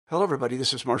Hello, everybody.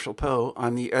 This is Marshall Poe.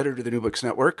 I'm the editor of the New Books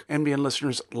Network. NBN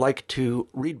listeners like to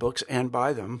read books and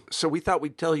buy them. So we thought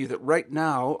we'd tell you that right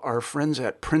now, our friends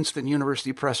at Princeton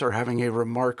University Press are having a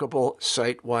remarkable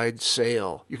site-wide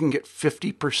sale. You can get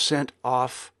 50%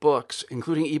 off books,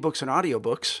 including ebooks and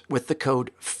audiobooks, with the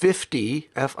code 50,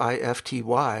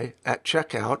 F-I-F-T-Y, at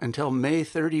checkout until May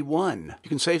 31. You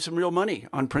can save some real money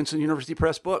on Princeton University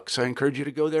Press books. I encourage you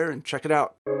to go there and check it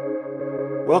out.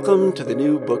 Welcome to the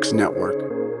New Books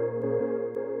Network.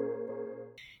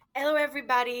 Hello,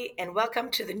 everybody, and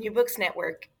welcome to the New Books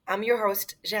Network. I'm your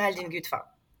host, Géraldine Gutefan.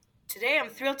 Today, I'm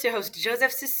thrilled to host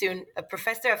Joseph Sassoon, a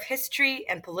professor of history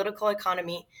and political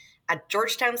economy at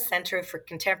Georgetown Center for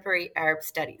Contemporary Arab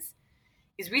Studies.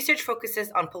 His research focuses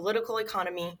on political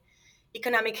economy,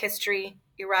 economic history,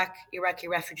 Iraq, Iraqi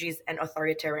refugees, and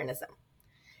authoritarianism.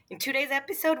 In today's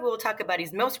episode, we will talk about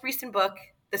his most recent book,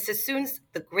 The Sassoons,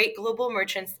 The Great Global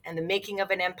Merchants and the Making of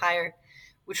an Empire,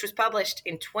 which was published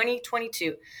in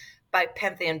 2022 by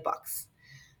Pantheon books.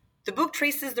 The book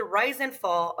traces the rise and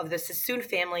fall of the Sassoon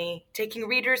family, taking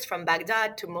readers from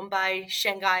Baghdad to Mumbai,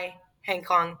 Shanghai, Hong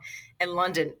Kong, and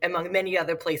London, among many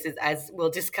other places, as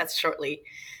we'll discuss shortly.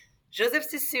 Joseph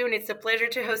Sassoon, it's a pleasure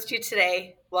to host you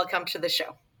today. Welcome to the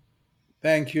show.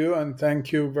 Thank you, and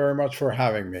thank you very much for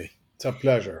having me. It's a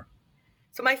pleasure.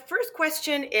 So my first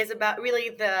question is about really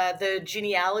the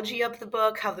genealogy of the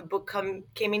book, how the book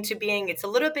came into being. It's a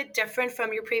little bit different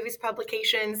from your previous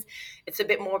publications. It's a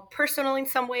bit more personal in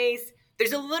some ways.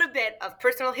 There's a little bit of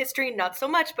personal history, not so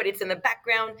much, but it's in the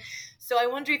background. So I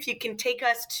wonder if you can take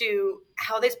us to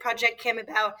how this project came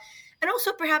about and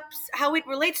also perhaps how it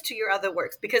relates to your other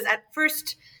works, because at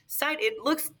first sight, it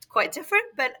looks quite different,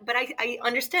 but I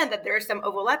understand that there are some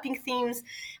overlapping themes,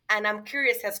 and I'm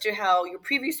curious as to how your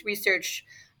previous research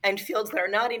and fields that are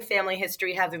not in family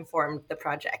history have informed the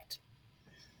project.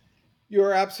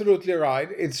 You're absolutely right.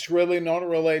 It's really not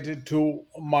related to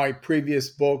my previous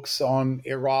books on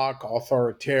Iraq,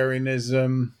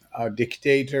 authoritarianism,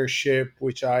 dictatorship,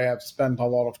 which I have spent a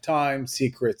lot of time,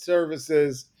 secret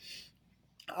services.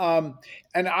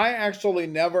 And I actually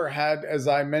never had, as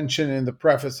I mentioned in the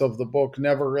preface of the book,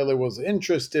 never really was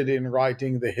interested in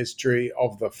writing the history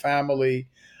of the family.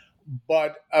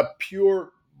 But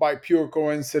by pure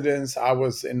coincidence, I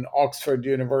was in Oxford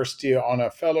University on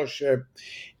a fellowship,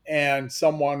 and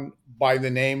someone by the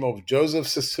name of Joseph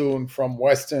Sassoon from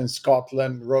Western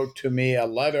Scotland wrote to me a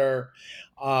letter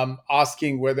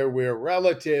asking whether we're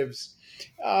relatives.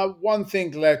 One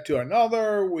thing led to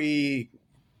another. We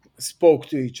spoke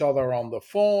to each other on the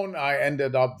phone. I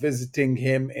ended up visiting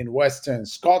him in Western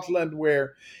Scotland,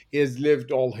 where he has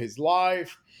lived all his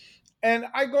life. And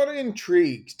I got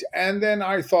intrigued. And then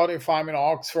I thought if I'm in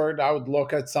Oxford, I would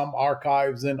look at some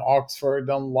archives in Oxford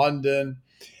and London.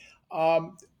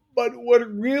 But what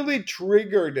really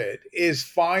triggered it is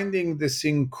finding this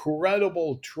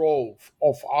incredible trove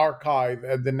of archive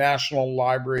at the National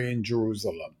Library in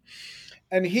Jerusalem.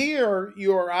 And here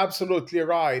you're absolutely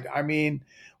right. I mean,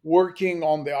 working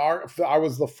on I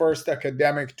was the first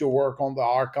academic to work on the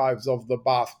archives of the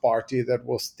Ba'ath Party that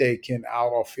was taken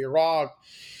out of Iraq.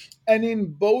 And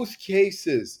in both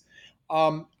cases,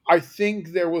 I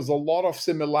think there was a lot of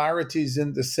similarities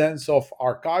in the sense of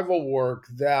archival work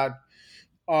that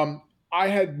I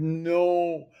had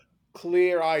no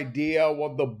clear idea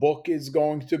what the book is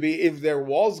going to be, if there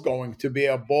was going to be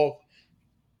a book.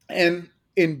 And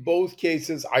in both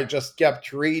cases, I just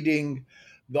kept reading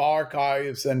the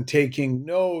archives and taking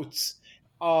notes.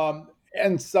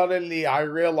 And suddenly I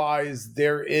realized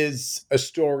there is a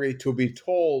story to be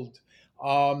told,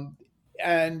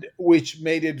 and which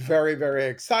made it very, very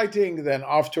exciting. Then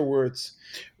afterwards,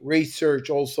 research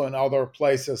also in other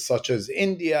places such as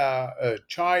India,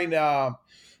 China,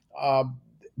 uh,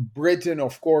 Britain,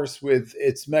 of course, with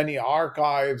its many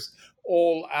archives,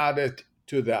 all added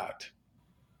to that.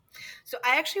 So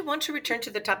I actually want to return to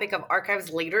the topic of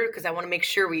archives later, because I want to make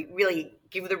sure we really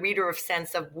give the reader a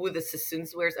sense of who the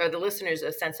Sassoons were, or the listeners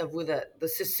a sense of who the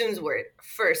Sassoons were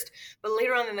first. But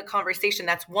later on in the conversation,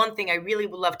 that's one thing I really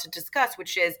would love to discuss,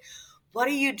 which is what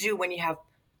do you do when you have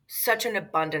such an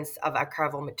abundance of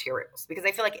archival materials? Because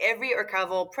I feel like every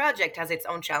archival project has its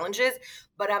own challenges,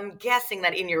 but I'm guessing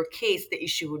that in your case, the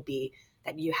issue would be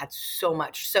that you had so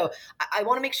much. So I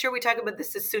want to make sure we talk about the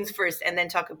Sassoons first and then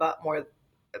talk about more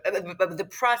of the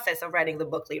process of writing the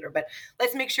book later, but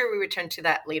let's make sure we return to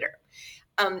that later.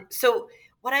 So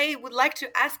what I would like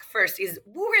to ask first is,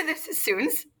 who were the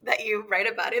Sassoons that you write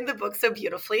about in the book so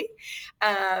beautifully?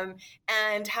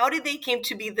 And how did they came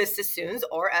to be the Sassoons,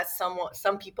 or as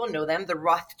some people know them, the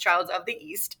Rothschilds of the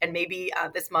East? And maybe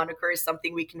this moniker is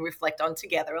something we can reflect on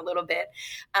together a little bit.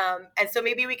 And so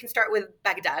maybe we can start with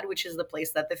Baghdad, which is the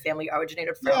place that the family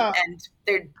originated from, Yeah. and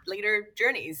their later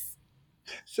journeys.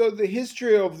 So the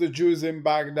history of the Jews in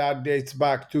Baghdad dates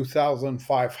back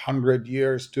 2,500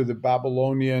 years to the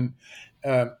Babylonian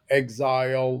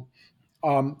exile.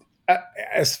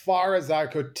 As far as I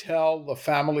could tell, the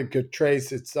family could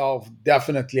trace itself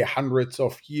definitely hundreds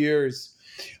of years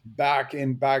back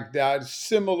in Baghdad,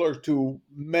 similar to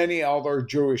many other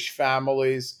Jewish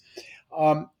families.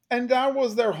 And that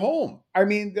was their home. I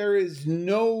mean, there is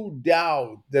no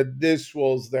doubt that this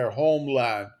was their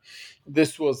homeland.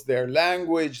 This was their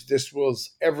language. This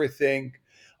was everything.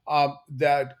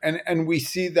 And we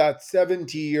see that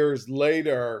 70 years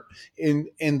later in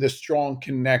the strong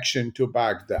connection to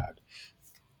Baghdad.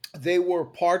 They were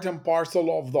part and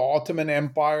parcel of the Ottoman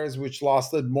empires, which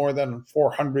lasted more than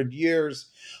 400 years.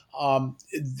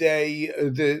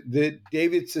 The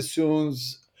David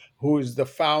Sassoons, who is the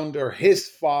founder, his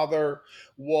father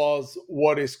was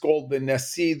what is called the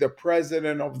Nasi, the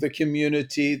president of the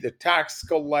community, the tax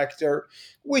collector,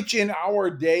 which in our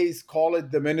days call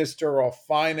it the minister of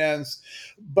finance.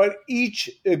 But each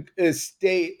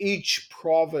state, each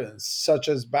province, such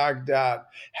as Baghdad,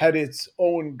 had its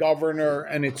own governor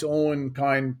and its own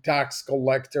kind tax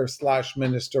collector slash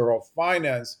minister of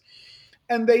finance.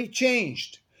 And they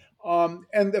changed.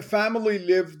 And the family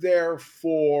lived there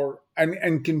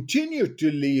and continued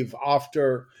to live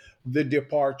after the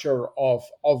departure of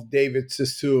David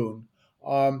Sassoon.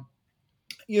 Um,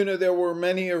 there were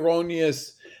many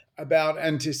erroneous about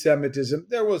anti-Semitism.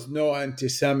 There was no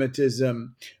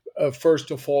anti-Semitism,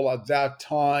 first of all, at that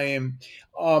time.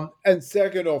 And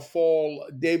second of all,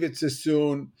 David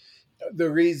Sassoon,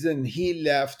 the reason he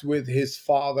left with his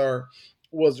father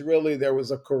was really there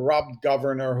was a corrupt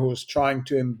governor who was trying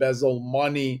to embezzle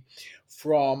money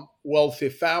from wealthy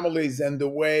families, and the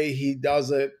way he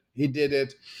did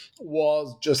it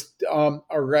was just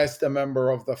arrest a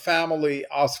member of the family,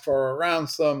 ask for a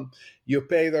ransom, you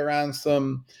pay the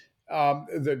ransom,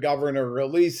 the governor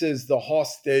releases the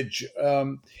hostage,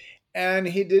 and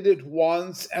he did it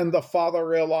once, and the father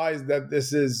realized that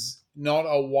this is not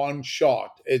a one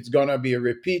shot. It's going to be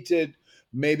repeated,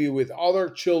 maybe with other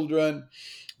children.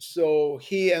 So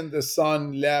he and the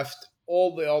son left.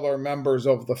 All the other members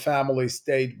of the family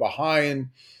stayed behind.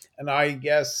 And I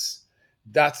guess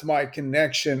that's my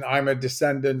connection. I'm a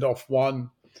descendant of one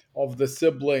of the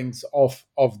siblings of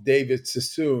David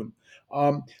Sassoon.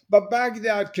 But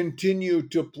Baghdad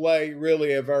continued to play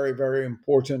really a very, very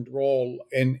important role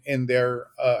in their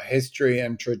history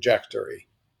and trajectory.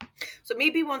 So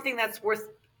maybe one thing that's worth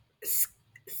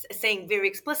saying very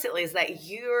explicitly is that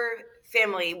your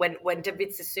family, when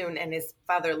David Sassoon and his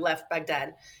father left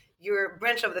Baghdad, your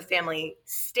branch of the family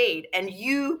stayed, and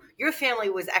your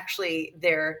family was actually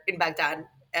there in Baghdad,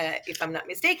 if I'm not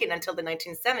mistaken, until the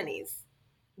 1970s.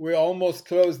 We almost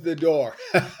closed the door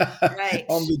Right.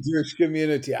 on the Jewish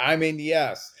community. I mean,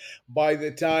 yes, by the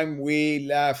time we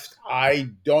left, I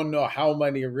don't know how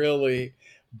many really,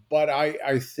 but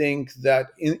I think that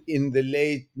in the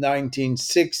late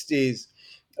 1960s,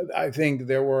 I think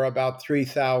there were about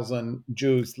 3,000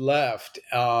 Jews left.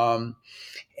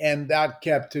 And that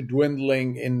kept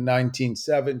dwindling in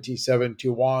 1970,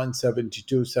 71,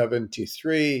 72,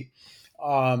 73.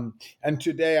 And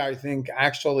today, I think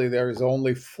actually there is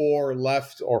only 4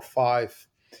 left or 5.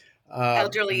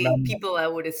 Elderly people, I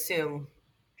would assume.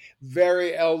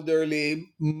 Very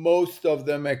elderly, most of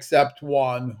them except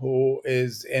one who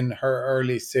is in her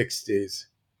early 60s.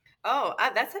 Oh,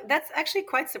 that's actually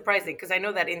quite surprising, because I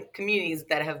know that in communities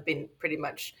that have been pretty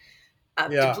much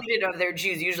Yeah. depleted of their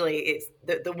Jews, usually it's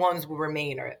the ones who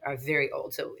remain are very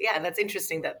old. So yeah, that's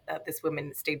interesting that this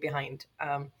woman stayed behind.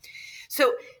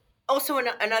 So also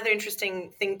another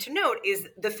interesting thing to note is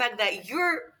the fact that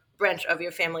your branch of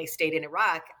your family stayed in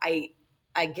Iraq.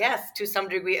 I guess to some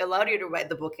degree allowed you to write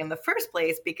the book in the first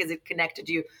place, because it connected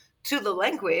you to the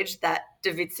language that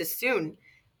David Sassoon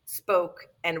spoke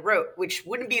and wrote, which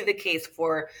wouldn't be the case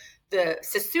for the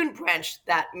Sassoon branch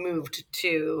that moved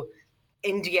to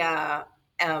India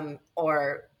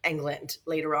or England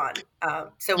later on.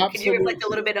 So Absolutely. could you reflect a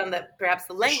little bit on perhaps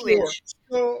the language?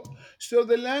 Sure. So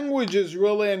the language is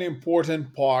really an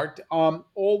important part.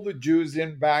 All the Jews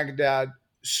in Baghdad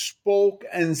spoke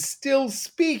and still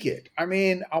speak it. I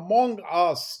mean, among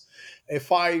us,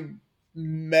 if I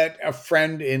met a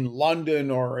friend in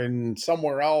London or in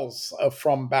somewhere else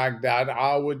from Baghdad,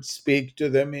 I would speak to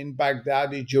them in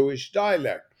Baghdadi Jewish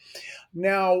dialect.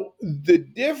 Now, the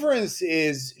difference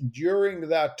is during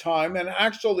that time, and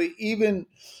actually, even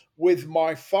with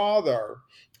my father,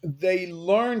 they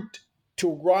learned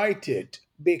to write it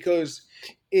because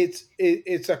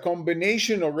it's a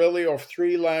combination of really of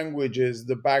three languages: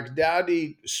 the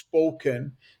Baghdadi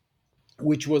spoken,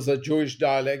 which was a Jewish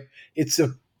dialect, it's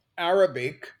a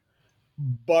Arabic,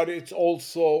 but it's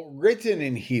also written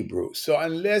in Hebrew. So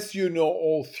unless you know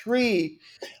all three,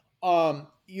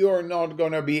 you're not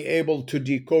going to be able to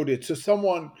decode it.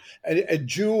 So a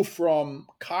Jew from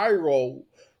Cairo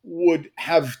would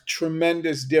have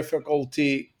tremendous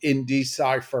difficulty in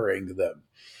deciphering them.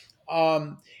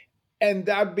 Um, and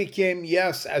that became,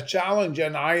 yes, a challenge.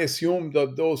 And I assume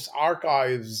that those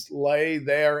archives lay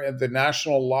there at the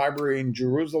National Library in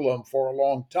Jerusalem for a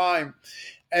long time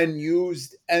and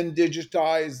used and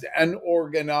digitized and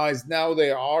organized. Now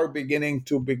they are beginning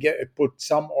to put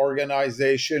some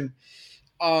organization,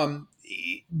 um,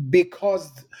 because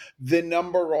the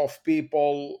number of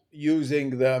people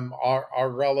using them are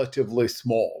relatively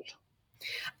small.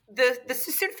 The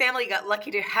Sassoon family got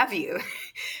lucky to have you,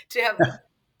 to have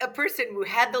a person who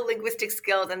had the linguistic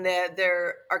skills and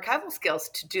their archival skills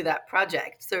to do that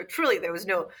project. So truly, there was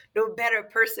no better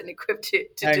person equipped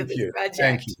to do this project.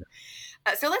 Thank you.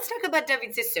 So let's talk about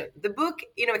David Sassoon. The book,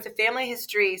 it's a family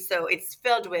history, so it's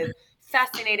filled with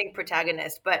fascinating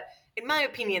protagonists. But in my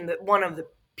opinion, one of the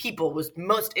people was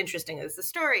most interesting as the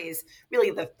story is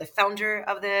really the founder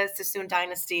of the Sassoon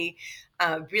dynasty.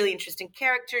 Really interesting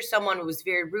character, someone who was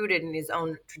very rooted in his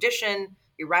own tradition,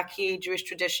 Iraqi Jewish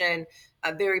tradition,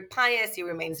 very pious. He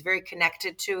remains very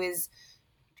connected to his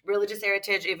religious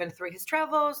heritage even through his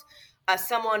travels.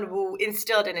 Someone who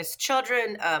instilled in his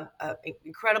children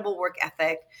incredible work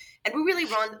ethic. And we really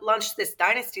launched this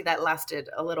dynasty that lasted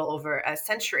a little over a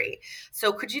century.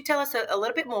 So could you tell us a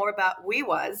little bit more about who he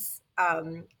was,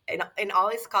 in all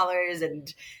his colors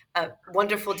and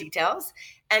wonderful details,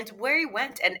 and where he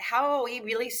went and how he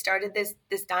really started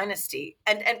this dynasty?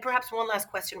 And perhaps one last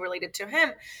question related to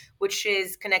him, which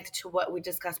is connected to what we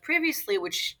discussed previously,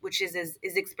 which is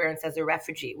his experience as a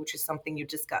refugee, which is something you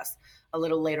discuss a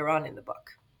little later on in the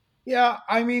book. Yeah,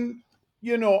 I mean,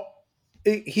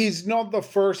 was not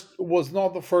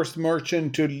the first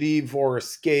merchant to leave or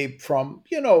escape from,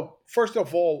 first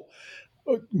of all,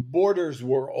 borders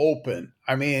were open.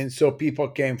 I mean, so people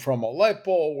came from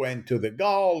Aleppo, went to the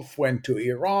Gulf, went to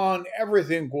Iran,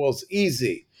 everything was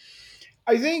easy.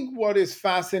 I think what is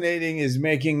fascinating is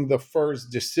making the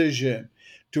first decision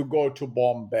to go to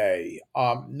Bombay.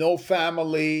 No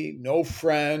family, no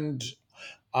friend,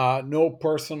 no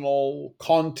personal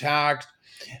contact.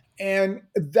 And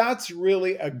that's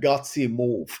really a gutsy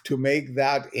move to make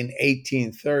that in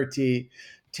 1830.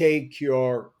 Take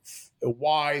your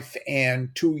wife and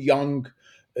two young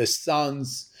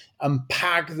sons,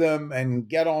 unpack them, and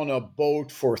get on a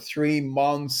boat for 3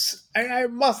 months. I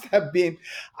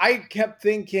kept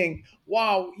thinking,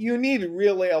 wow, you need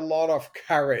really a lot of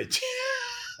courage.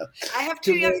 I have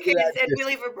two young kids and we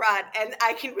live abroad, and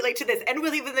I can relate to this. And we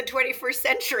live in the 21st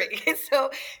century. So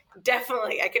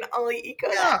definitely, I can only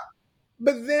echo that.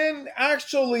 But then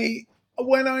actually,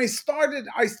 when I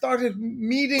started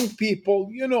meeting people,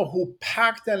 who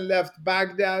packed and left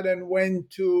Baghdad and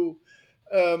went to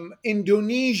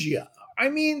Indonesia. I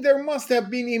mean, there must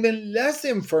have been even less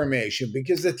information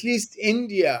because at least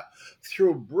India,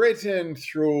 through Britain,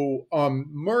 through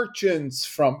merchants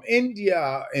from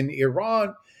India and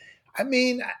Iran, I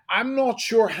mean, I'm not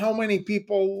sure how many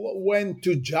people went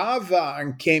to Java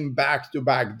and came back to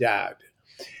Baghdad.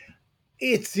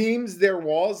 It seems there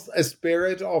was a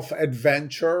spirit of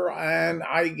adventure, and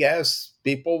I guess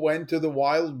people went to the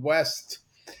Wild West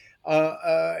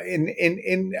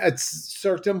in at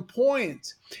certain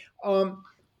points.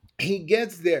 He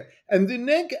gets there, and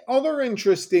the other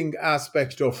interesting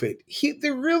aspect of it,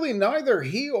 really neither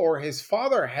he or his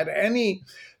father had any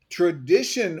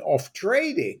tradition of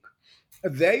trading.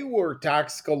 They were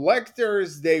tax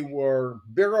collectors, they were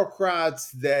bureaucrats,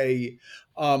 they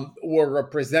were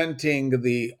representing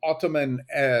the Ottoman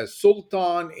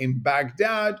Sultan in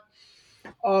Baghdad.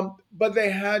 But they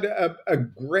had a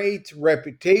great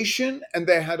reputation and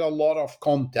they had a lot of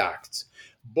contacts,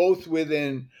 both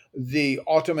within the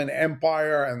Ottoman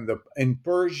Empire and in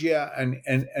Persia and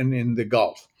in the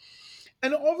Gulf.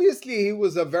 And obviously, he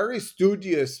was a very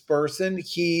studious person.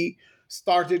 He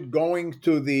started going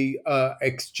to the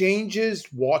exchanges,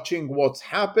 watching what's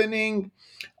happening.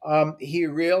 He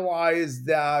realized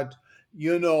that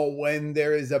when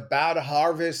there is a bad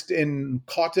harvest in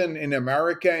cotton in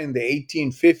America in the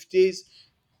 1850s,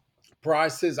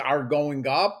 prices are going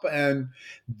up, and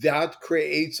that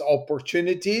creates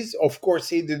opportunities. Of course,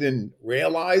 he didn't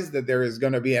realize that there is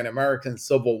going to be an American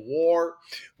Civil War,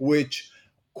 which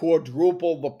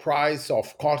quadrupled the price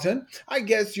of cotton. I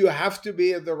guess you have to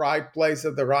be at the right place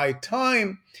at the right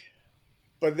time.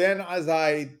 But then, as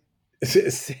I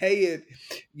say it,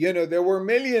 there were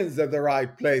millions at the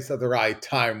right place at the right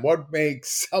time. What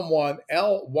makes someone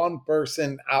else, one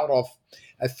person out of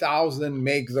 1,000,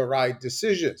 make the right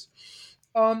decisions?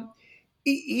 Um,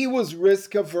 he was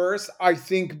risk averse, I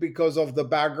think, because of the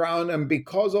background and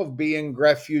because of being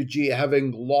refugee,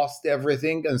 having lost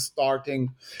everything and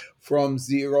starting from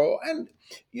zero. And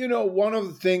one of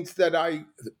the things that I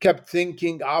kept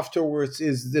thinking afterwards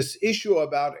is this issue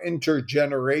about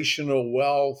intergenerational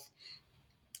wealth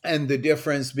and the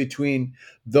difference between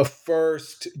the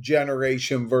first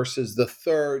generation versus the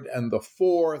third and the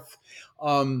fourth.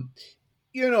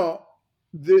 You know,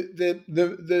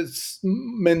 the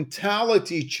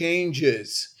mentality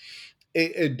changes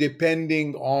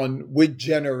depending on which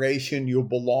generation you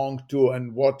belong to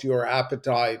and what your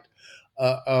appetite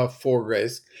for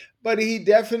risk. But he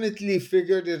definitely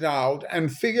figured it out,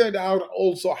 and figured out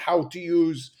also how to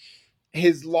use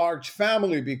his large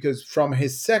family, because from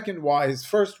his his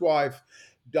first wife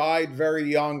died very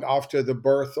young after the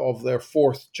birth of their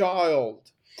fourth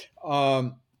child.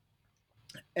 Um,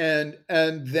 and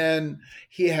then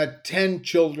he had 10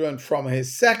 children from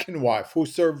his second wife who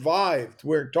survived.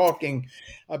 We're talking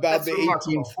about That's the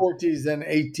remarkable. 1840s and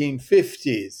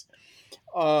 1850s.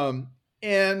 Um,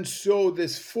 and so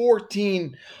this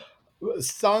 14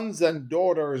 sons and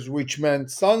daughters, which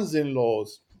meant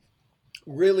sons-in-laws,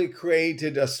 really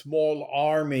created a small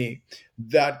army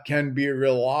that can be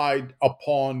relied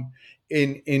upon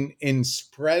in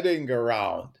spreading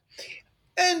around.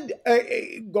 And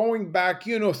going back,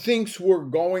 things were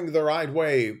going the right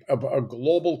way.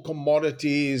 Global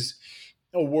commodities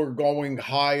were going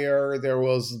higher. There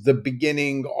was the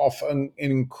beginning of an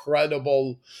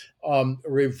incredible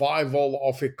revival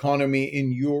of economy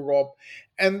in Europe.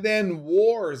 And then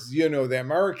wars, the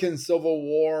American Civil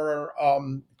War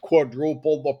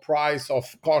quadrupled the price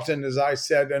of cotton, as I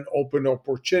said, and opened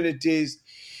opportunities.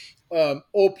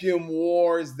 Opium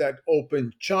wars that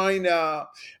opened China,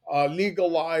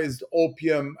 legalized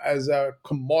opium as a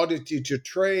commodity to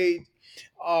trade,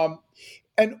 um,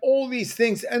 and all these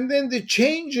things. And then the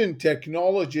change in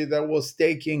technology that was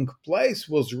taking place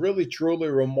was really, truly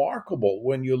remarkable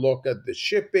when you look at the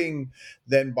shipping,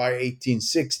 then by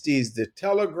 1860s, the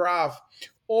telegraph,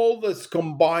 all this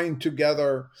combined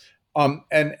together.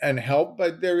 And help,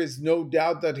 but there is no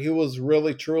doubt that he was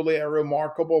really, truly a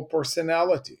remarkable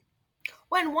personality.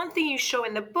 Well, and one thing you show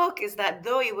in the book is that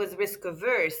though he was risk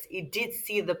averse, he did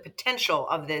see the potential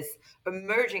of this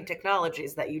emerging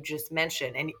technologies that you just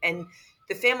mentioned, and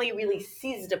the family really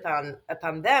seized upon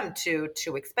them to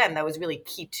expand. That was really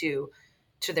key to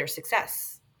their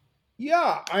success.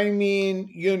 Yeah, I mean,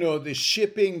 the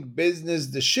shipping business,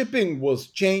 the shipping was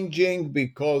changing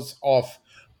because of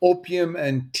opium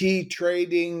and tea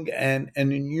trading, and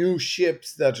new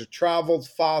ships that traveled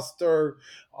faster,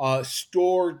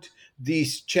 stored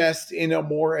these chests in a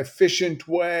more efficient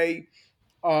way.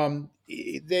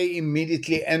 They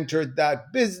immediately entered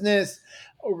that business.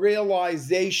 A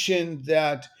realization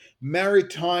that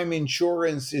maritime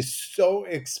insurance is so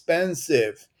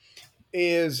expensive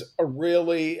is a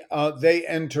really they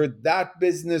entered that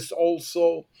business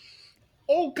also.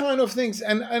 All kind of things,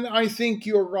 and I think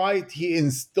you're right, he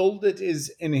instilled it is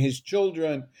in his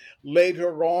children.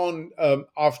 Later on,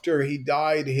 after he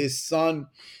died, his son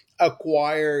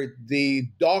acquired the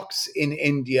docks in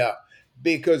India,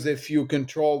 because if you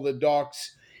control the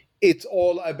docks, it's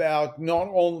all about not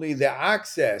only the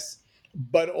access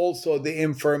but also the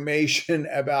information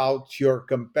about your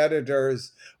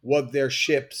competitors, what their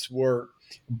ships were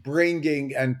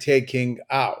bringing and taking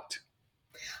out.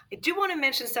 I do want to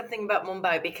mention something about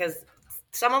Mumbai because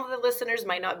some of the listeners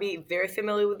might not be very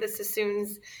familiar with the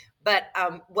Sassoons. But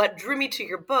what drew me to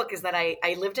your book is that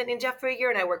I lived in India for a year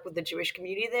and I worked with the Jewish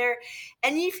community there.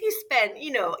 And if you spend,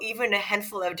 even a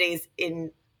handful of days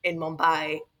in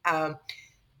Mumbai,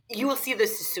 you will see the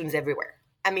Sassoons everywhere.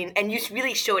 I mean, and you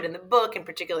really show it in the book, in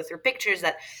particular through pictures,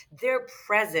 that their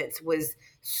presence was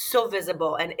so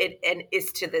visible, and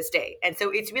is to this day. And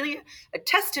so it's really a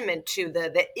testament to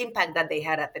the impact that they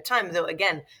had at the time. Though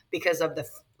again, because of the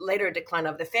later decline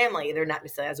of the family, they're not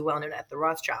necessarily as well known as the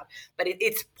Rothschild. But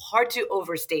it's hard to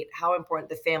overstate how important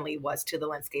the family was to the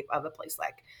landscape of a place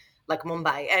like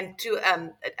Mumbai, and to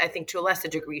I think to a lesser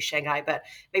degree Shanghai. But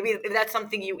maybe if that's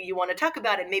something you want to talk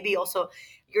about, and maybe also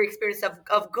your experience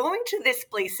of going to these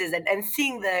places and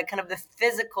seeing the kind of the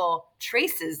physical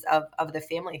traces of the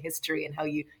family history and how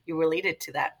you related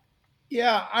to that.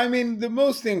 Yeah, I mean, the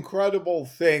most incredible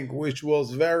thing, which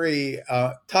was very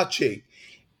touching,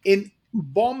 in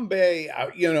Bombay,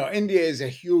 India is a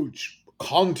huge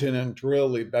continent,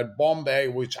 really, but Bombay,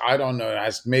 which I don't know,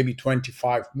 has maybe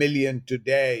 25 million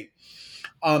today,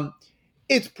 um,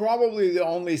 it's probably the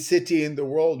only city in the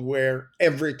world where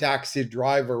every taxi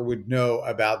driver would know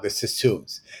about the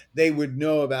Sassoons. They would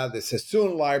know about the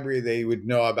Sassoon library, they would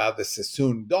know about the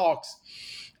Sassoon docks,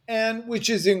 and which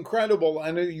is incredible.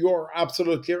 And you're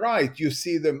absolutely right. You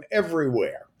see them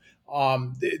everywhere.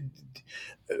 The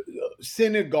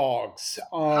synagogues,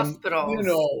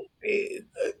 Hospitals.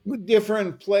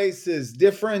 different places,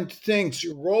 different things,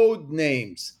 road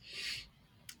names,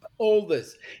 all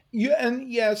this.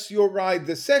 And yes, you're right.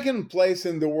 The second place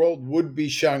in the world would be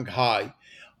Shanghai.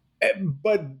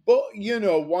 But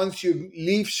once you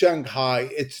leave Shanghai,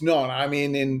 it's not. I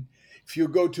mean, if you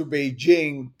go to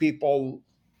Beijing, people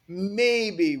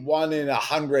maybe 1 in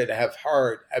 100 have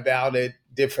heard about it.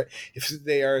 Different if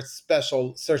they are a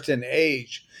special certain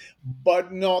age,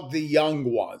 but not the young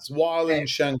ones. While in Right.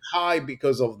 Shanghai,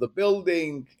 because of the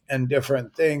building and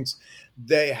different things,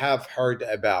 they have heard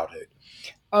about it.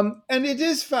 And it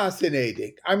is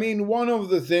fascinating. I mean, one of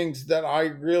the things that I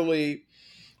really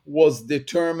was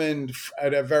determined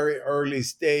at a very early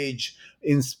stage,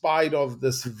 in spite of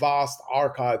this vast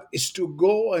archive, is to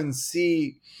go and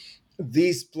see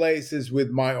these places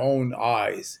with my own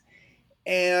eyes.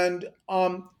 And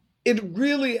it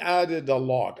really added a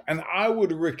lot. And I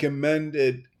would recommend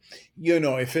it,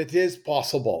 if it is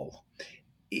possible.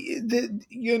 In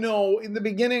the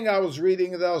beginning, I was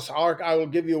reading those arc. I will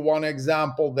give you one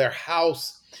example. Their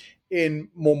house in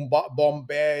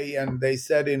Bombay, and they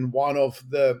said in one of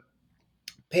the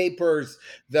papers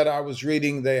that I was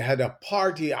reading, they had a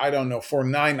party, I don't know, for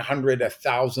 900,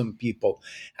 1,000 people.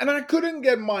 And I couldn't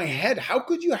get my head. How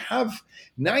could you have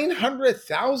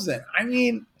 900,000? I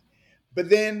mean, but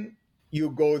then you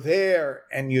go there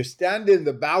and you stand in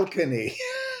the balcony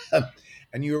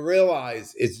and you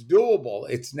realize it's doable.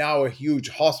 It's now a huge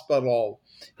hospital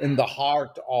in the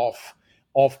heart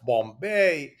of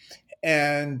Bombay.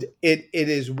 And it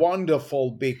is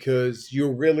wonderful because you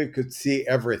really could see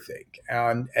everything.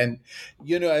 And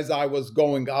as I was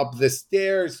going up the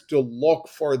stairs to look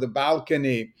for the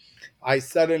balcony, I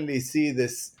suddenly see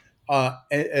this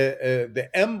the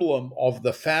emblem of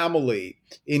the family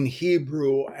in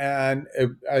Hebrew and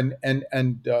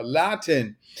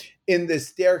Latin in the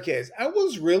staircase. I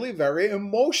was really very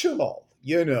emotional,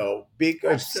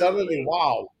 because suddenly, Absolutely.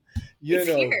 wow, It's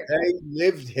here. they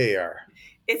lived here.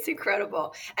 It's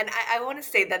incredible. And I want to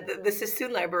say that the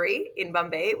Sassoon Library in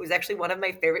Bombay was actually one of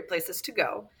my favorite places to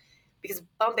go because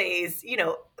Bombay is,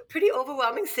 a pretty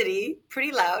overwhelming city,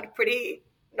 pretty loud, pretty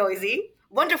noisy,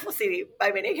 wonderful city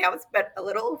by many accounts, but a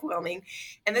little overwhelming.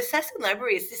 And the Sassoon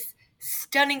Library is this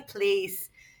stunning place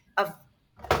of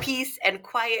peace and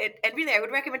quiet, and really I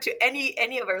would recommend to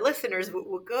any of our listeners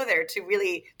who go there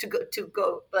to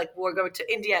go like we're going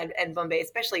to India and Bombay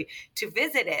especially to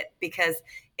visit it, because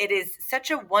it is such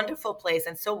a wonderful place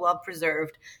and so well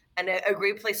preserved and a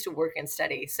great place to work and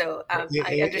study. So I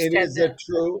It understand is that.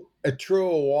 a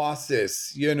true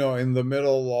oasis, in the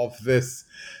middle of this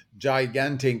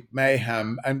gigantic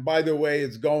mayhem. And by the way,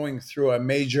 it's going through a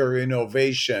major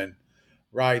innovation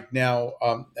right now.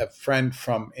 A friend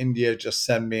from India just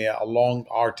sent me a long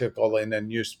article in a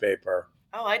newspaper.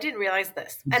 Oh, I didn't realize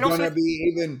this. It's And going also to it's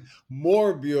be even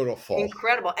more beautiful.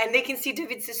 incredible, and they can see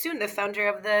David Sassoon, the founder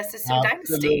of the Sassoon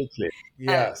dynasty. Absolutely.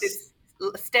 Yes. This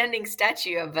standing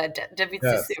statue of David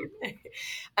Yes. Sassoon.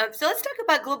 So let's talk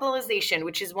about globalization,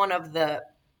 which is one of the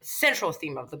central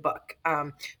theme of the book,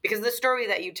 because the story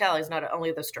that you tell is not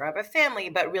only the story of a family,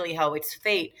 but really how its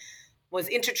fate was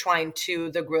intertwined to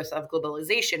the growth of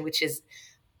globalization, which is,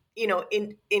 in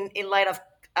light of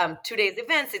today's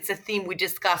events, it's a theme we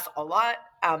discuss a lot.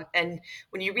 And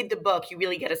when you read the book, you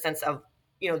really get a sense of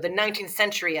the 19th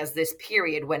century as this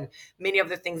period when many of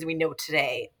the things we know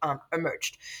today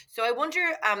emerged. So I wonder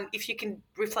if you can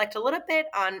reflect a little bit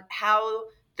on how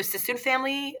the Sassoon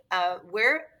family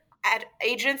were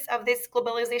agents of this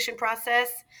globalization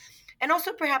process, and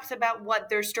also perhaps about what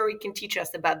their story can teach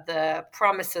us about the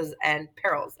promises and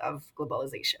perils of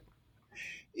globalization.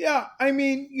 Yeah, I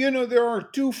mean, there are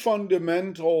two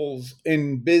fundamentals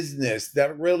in business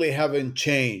that really haven't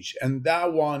changed, and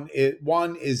that one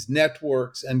is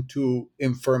networks and two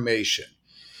information.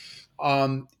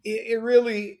 It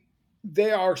really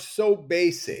they are so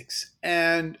basics.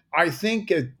 And I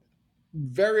think at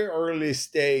very early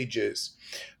stages,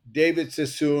 David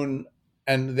Sassoon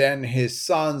and then his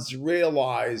sons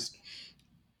realized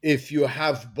if you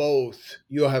have both,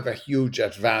 you have a huge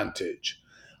advantage.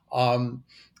 Um,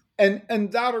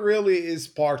 and that really is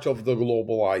part of the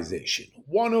globalization.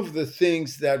 One of the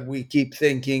things that we keep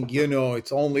thinking,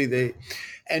 it's only the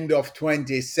end of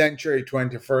 20th century,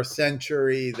 21st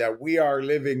century, that we are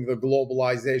living the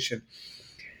globalization.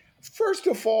 First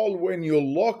of all, when you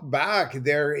look back,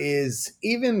 there is,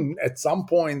 even at some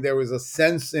point, there was a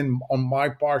sense on my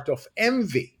part of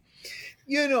envy.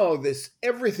 This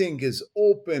everything is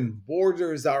open,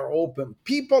 borders are open,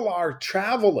 people are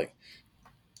traveling,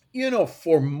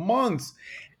 for months.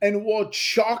 And what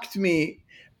shocked me,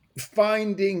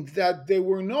 finding that they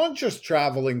were not just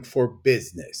traveling for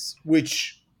business,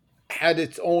 which had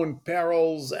its own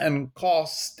perils and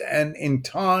cost and in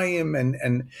time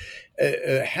and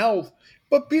health,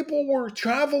 but people were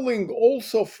traveling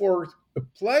also for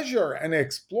pleasure and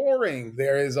exploring.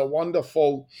 There is a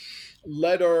wonderful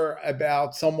letter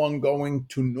about someone going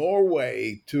to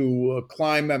Norway to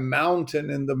climb a mountain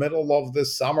in the middle of the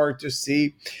summer to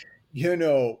see, you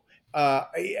know,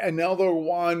 another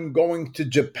one going to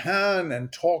Japan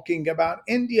and talking about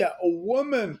India. A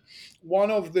woman,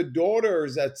 one of the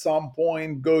daughters at some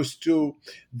point goes to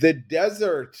the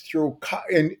desert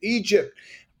in Egypt.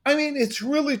 I mean, it's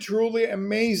really, truly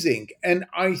amazing. And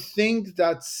I think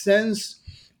that sense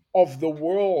of the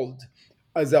world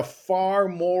as a far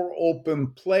more open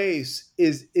place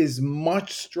is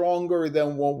much stronger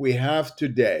than what we have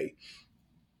today.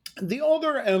 The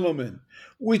other element,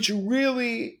 which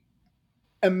really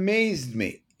amazed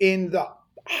me in the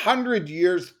 100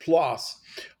 years plus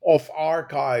of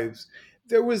archives,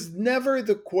 there was never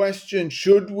the question,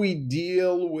 should we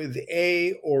deal with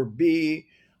A or B?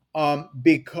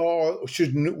 Because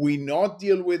should we not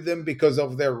deal with them because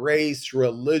of their race,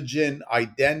 religion,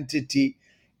 identity?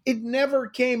 It never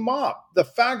came up. The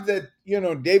fact that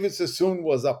David Sassoon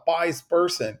was a pious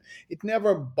person, it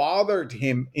never bothered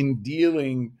him in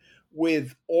dealing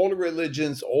with all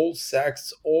religions, all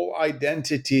sects, all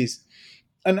identities.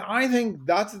 And I think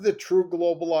that's the true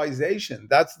globalization.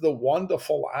 That's the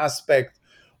wonderful aspect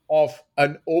of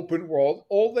an open world.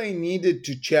 All they needed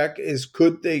to check is,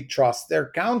 could they trust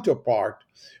their counterpart,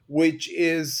 which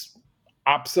is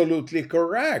absolutely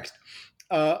correct.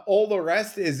 All the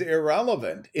rest is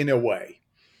irrelevant in a way.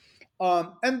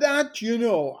 And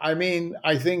that, I mean,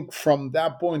 I think from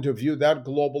that point of view, that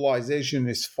globalization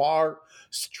is far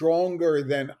stronger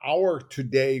than our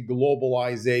today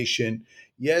globalization.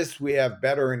 Yes, we have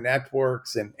better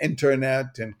networks and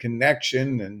internet and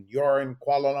connection, and you're in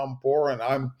Kuala Lumpur and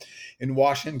I'm in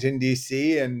Washington,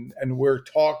 D.C., and we're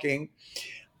talking.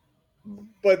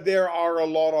 But there are a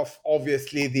lot of,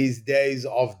 obviously, these days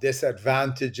of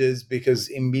disadvantages because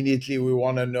immediately we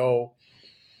want to know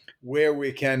where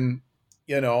we can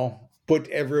put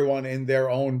everyone in their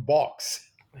own box.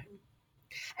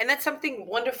 And that's something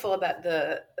wonderful about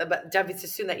David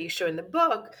Sassoon that you show in the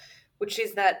book, which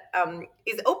is that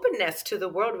his openness to the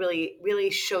world really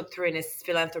showed through in his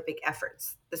philanthropic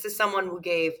efforts. This is someone who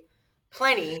gave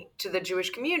plenty to the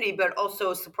Jewish community, but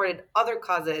also supported other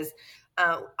causes.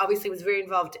 Obviously was very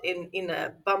involved in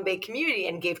the Bombay community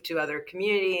and gave to other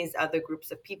communities, other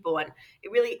groups of people. And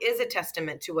it really is a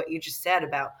testament to what you just said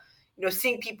about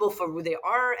seeing people for who they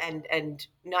are and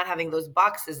not having those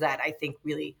boxes that I think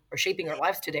really are shaping our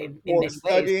lives today in or many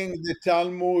studying ways. the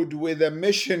Talmud with a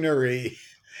missionary.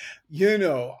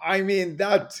 I mean,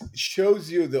 that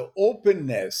shows you the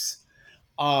openness.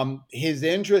 He's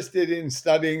interested in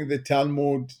studying the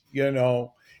Talmud,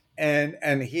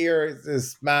 and here is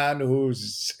this man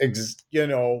who's,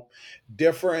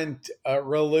 different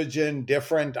religion,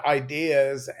 different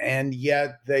ideas, and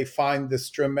yet they find this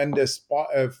tremendous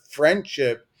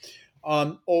friendship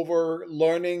over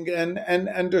learning and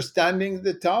understanding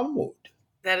the Talmud.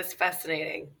 That is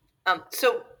fascinating.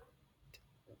 So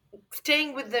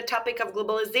staying with the topic of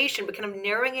globalization, but kind of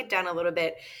narrowing it down a little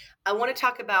bit, I want to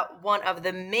talk about one of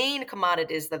the main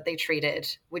commodities that they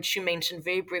traded, which you mentioned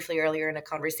very briefly earlier in a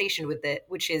conversation with it,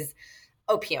 which is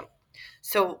opium.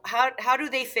 So how do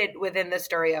they fit within the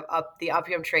story of the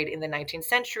opium trade in the 19th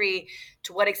century?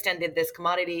 To what extent did this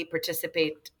commodity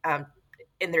participate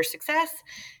in their success?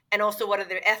 And also, what are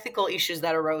the ethical issues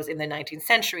that arose in the 19th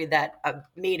century that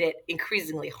made it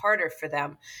increasingly harder for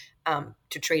them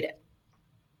to trade it?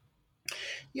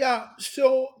 Yeah,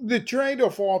 so the trade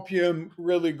of opium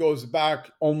really goes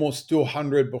back almost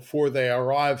 200 before they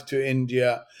arrived to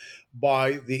India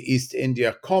by the East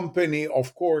India Company.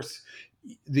 Of course,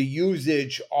 the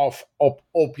usage of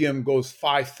opium goes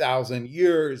 5,000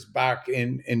 years back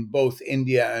in both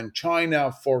India and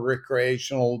China for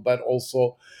recreational, but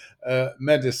also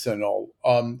medicinal.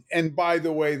 And by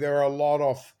the way, there are a lot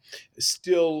of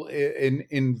still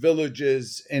in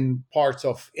villages in parts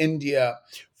of India.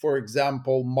 For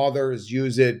example, mothers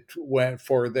use it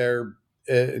for their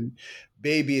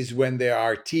babies when they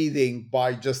are teething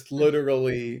by just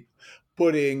literally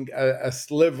putting a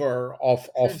sliver of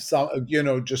some,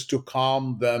 just to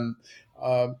calm them,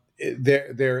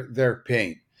 their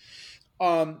pain.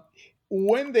 Um,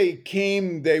 when they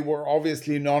came, they were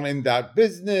obviously not in that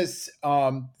business.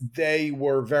 They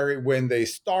were when they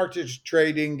started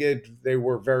trading it, they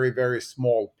were very, very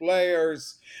small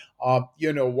players.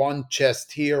 One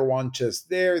chest here, one chest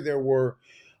there. There were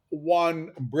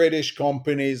one British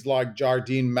companies like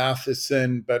Jardine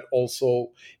Matheson, but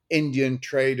also Indian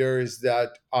traders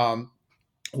that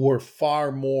were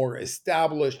far more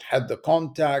established, had the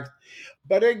contact.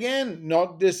 But again,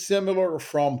 not dissimilar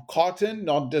from cotton,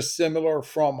 not dissimilar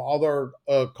from other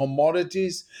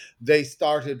commodities. They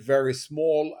started very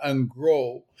small and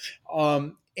grow.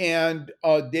 And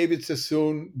David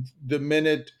Sassoon, the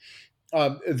minute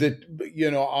that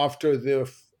after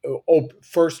the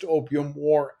first opium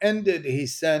war ended, he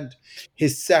sent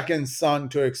his second son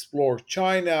to explore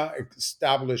China,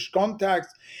 establish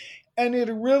contacts, and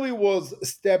it really was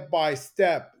step by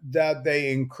step that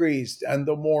they increased. And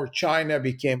the more China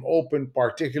became open,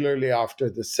 particularly after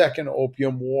the second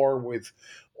opium war with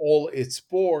all its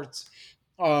ports,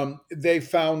 they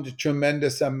found a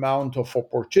tremendous amount of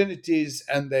opportunities,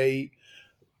 and they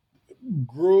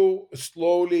grew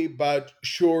slowly but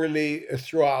surely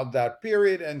throughout that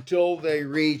period until they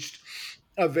reached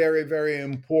a very, very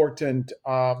important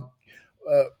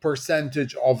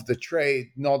percentage of the trade,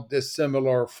 not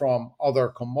dissimilar from other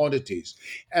commodities.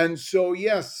 And so,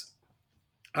 yes,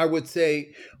 I would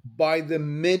say by the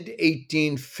mid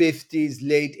 1850s,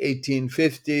 late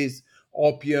 1850s,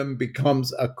 opium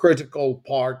becomes a critical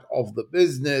part of the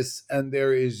business, and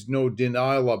there is no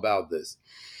denial about this.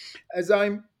 As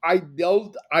I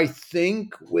dealt, I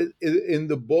think, with in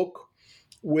the book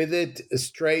with it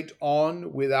straight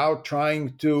on without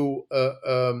trying to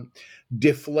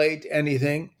deflate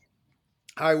anything.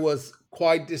 I was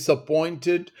quite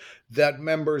disappointed that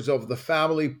members of the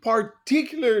family,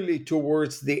 particularly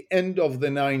towards the end of the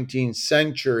 19th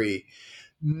century,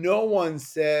 no one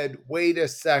said, wait a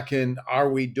second, are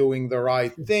we doing the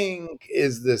right thing?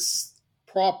 Is this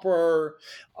proper?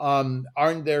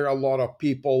 Aren't there a lot of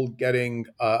people getting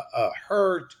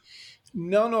hurt?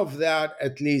 None of that,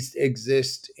 at least,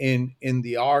 exists in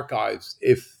the archives.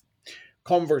 If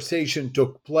conversation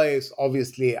took place,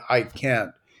 obviously I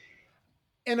can't.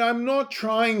 And I'm not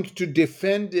trying to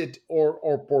defend it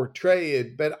or portray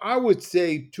it, but I would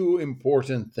say two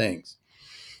important things.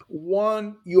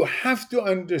 One, you have to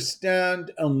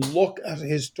understand and look at a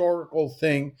historical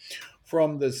thing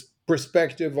from this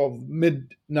perspective of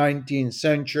mid 19th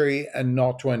century and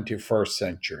not 21st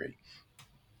century.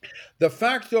 The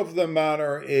fact of the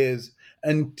matter is,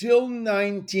 until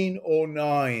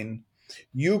 1909,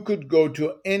 you could go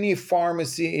to any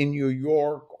pharmacy in New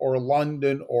York or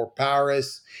London or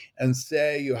Paris and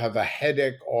say you have a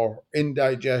headache or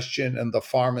indigestion, and the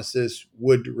pharmacist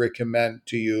would recommend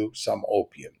to you some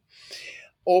opium.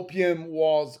 Opium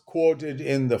was quoted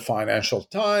in the Financial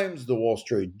Times, the Wall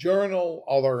Street Journal,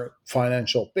 other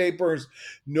financial papers,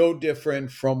 no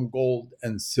different from gold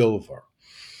and silver.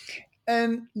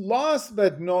 And last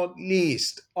but not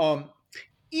least,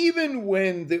 even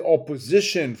when the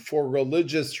opposition for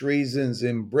religious reasons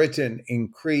in Britain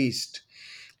increased,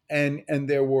 and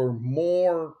there were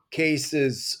more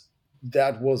cases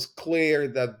that was clear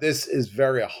that this is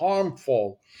very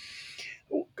harmful,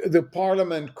 the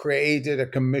parliament created a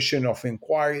commission of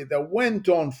inquiry that went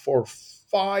on for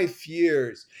 5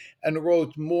 years and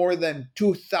wrote more than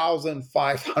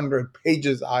 2,500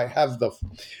 pages. I have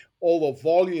all the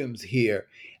volumes here.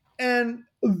 And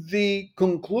the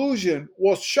conclusion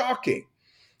was shocking,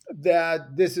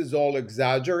 that this is all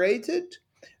exaggerated,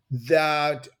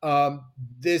 that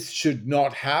this should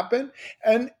not happen.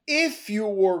 And if you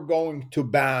were going to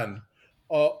ban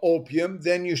opium,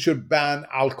 then you should ban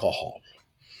alcohol.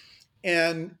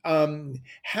 And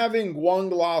having one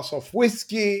glass of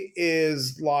whiskey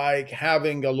is like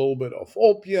having a little bit of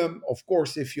opium. Of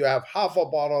course, if you have half a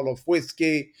bottle of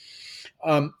whiskey,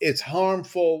 it's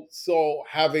harmful. So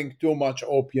having too much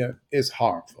opium is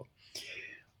harmful.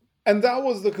 And that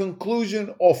was the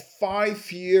conclusion of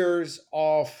 5 years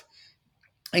of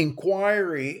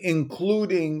inquiry,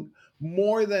 including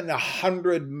more than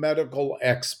 100 medical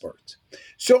experts.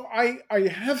 So I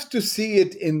have to see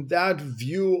it in that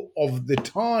view of the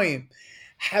time.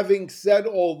 Having said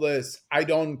all this, I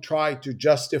don't try to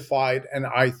justify it, and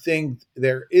I think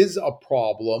there is a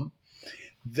problem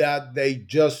that they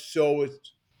just saw it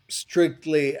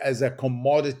strictly as a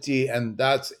commodity and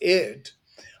that's it.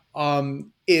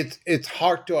 It's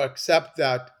hard to accept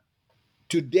that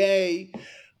today,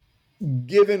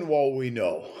 given what we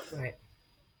know. Right.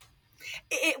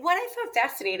 What I found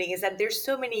fascinating is that there's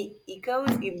so many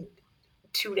echoes in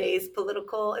today's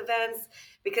political events,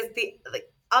 because the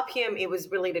opium, it was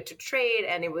related to trade,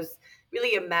 and it was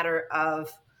really a matter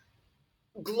of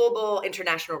global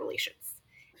international relations.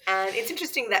 And it's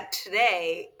interesting that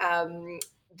today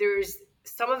there's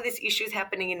some of these issues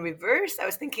happening in reverse. I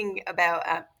was thinking about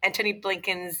Antony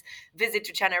Blinken's visit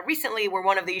to China recently, where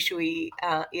one of the issues he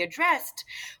addressed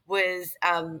was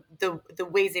the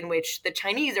ways in which the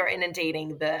Chinese are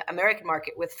inundating the American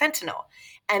market with fentanyl.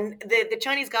 And the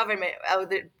Chinese government,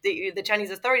 the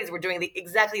Chinese authorities were doing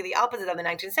exactly the opposite of the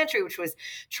 19th century, which was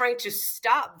trying to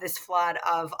stop this flood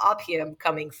of opium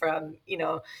coming from,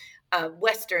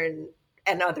 Western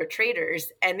and other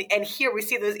traders. And here we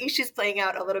see those issues playing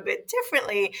out a little bit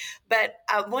differently. But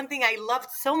one thing I loved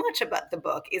so much about the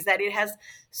book is that it has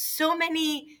so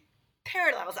many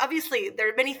parallels. Obviously, there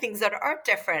are many things that are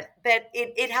different, but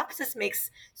it helps us make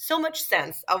so much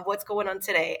sense of what's going on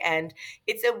today. And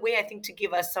it's a way, I think, to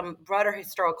give us some broader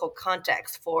historical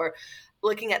context for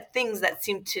looking at things that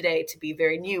seem today to be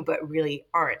very new, but really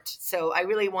aren't. So I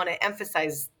really want to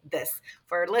emphasize this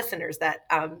for our listeners, that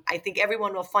I think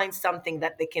everyone will find something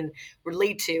that they can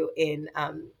relate to in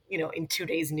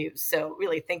today's news. So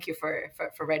really, thank you for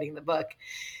writing the book.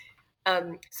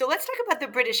 So let's talk about the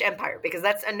British Empire, because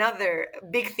that's another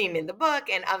big theme in the book.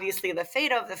 And obviously the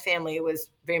fate of the family was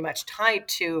very much tied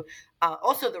to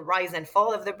also the rise and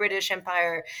fall of the British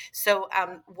Empire. So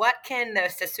what can the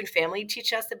Sassoon family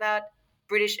teach us about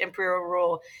British imperial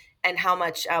rule, and how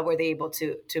much were they able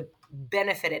to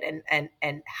benefit it,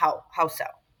 and how so?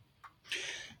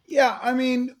 Yeah, I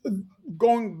mean,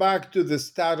 going back to the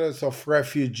status of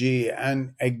refugee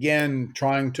and again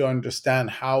trying to understand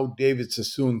how David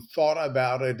Sassoon thought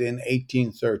about it in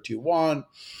 1831.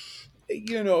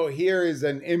 Here is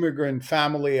an immigrant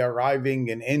family arriving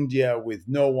in India with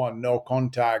no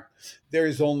contact. There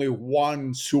is only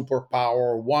one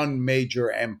superpower, one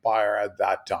major empire at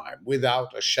that time,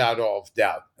 without a shadow of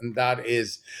doubt, and that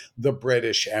is the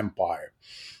British Empire.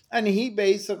 And he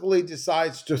basically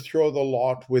decides to throw the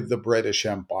lot with the British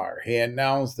Empire. He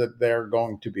announced that they're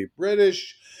going to be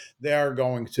British, they're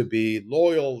going to be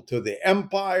loyal to the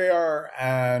empire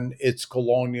and its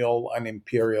colonial and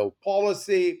imperial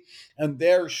policy, and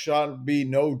there shall be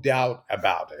no doubt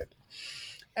about it.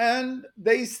 And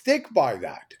they stick by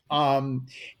that. And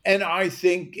I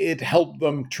think it helped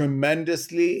them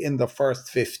tremendously in the first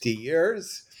 50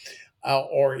 years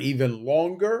or even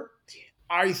longer.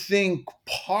 I think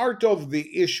part of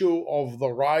the issue of the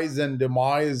rise and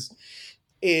demise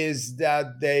is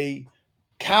that they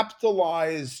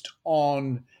capitalized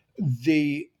on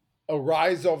the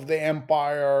rise of the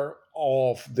empire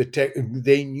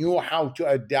they knew how to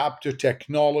adapt to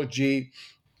technology.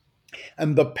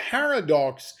 And the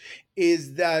paradox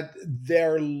is that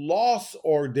their loss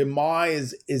or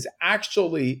demise is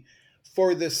actually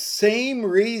for the same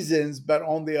reasons, but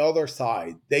on the other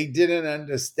side. They didn't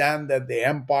understand that the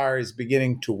empire is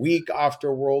beginning to weak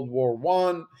after World War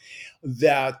I,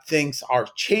 that things are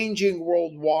changing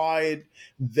worldwide,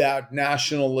 that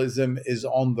nationalism is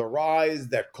on the rise,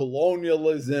 that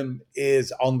colonialism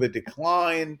is on the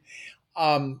decline,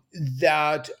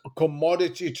 that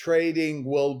commodity trading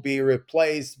will be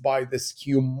replaced by this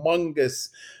humongous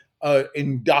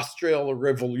industrial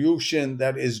revolution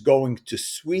that is going to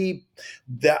sweep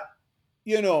that.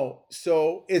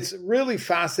 So it's really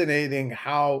fascinating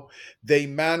how they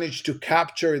managed to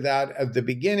capture that at the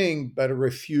beginning, but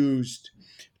refused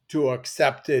to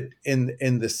accept it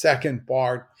in the second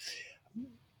part.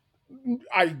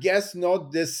 I guess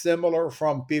not dissimilar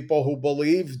from people who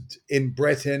believed in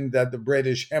Britain that the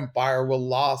British Empire will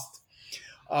last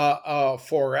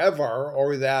forever,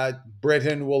 or that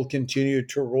Britain will continue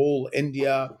to rule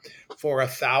India for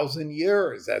 1,000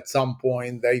 years. At some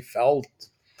point, they felt,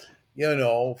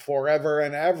 forever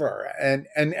and ever.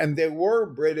 And there were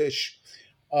British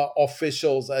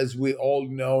officials, as we all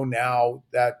know now,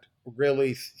 that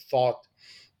really thought,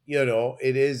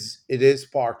 it is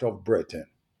part of Britain.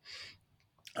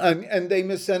 And they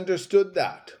misunderstood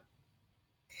that.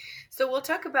 So we'll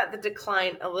talk about the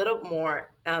decline a little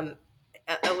more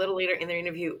a little later in the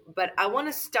interview, but I want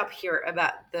to stop here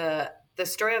about the the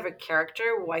story of a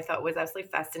character who I thought was absolutely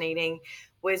fascinating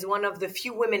was one of the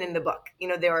few women in the book.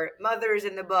 There are mothers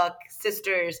in the book,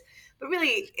 sisters, but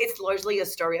really it's largely a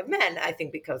story of men, I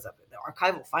think, because of the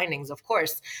archival findings, of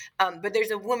course. But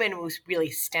there's a woman who really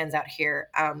stands out here,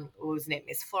 whose name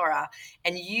is Flora.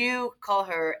 And you call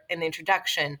her, in the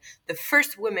introduction, the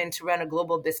first woman to run a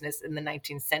global business in the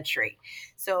 19th century.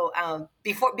 So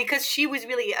because she was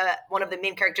really one of the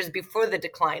main characters before the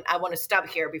decline, I want to stop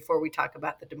here before we talk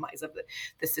about the demise of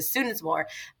the Sassoons more,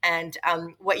 and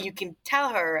what you can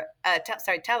tell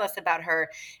us about her,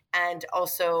 and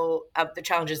also the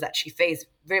challenges that she faced,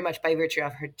 very much by virtue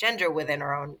of her gender within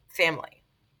her own family.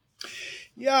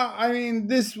 Yeah, I mean,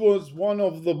 this was one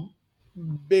of the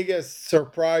biggest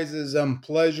surprises and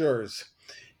pleasures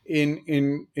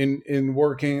in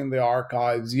working in the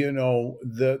archives.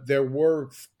 There were a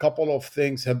couple of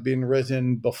things have been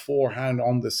written beforehand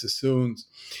on the Sassoons,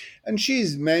 and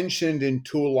she's mentioned in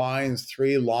 2 lines,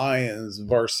 3 lines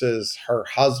versus her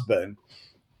husband.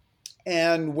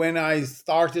 And when I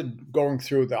started going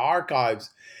through the archives,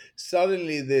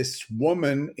 suddenly this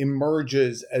woman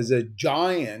emerges as a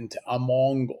giant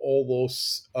among all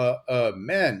those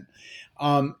men.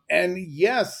 And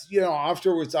yes,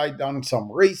 afterwards I'd done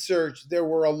some research. There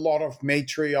were a lot of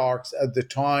matriarchs at the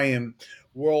time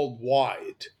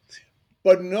worldwide,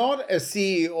 but not a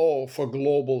CEO of a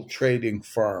global trading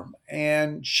firm.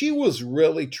 And she was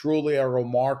really, truly a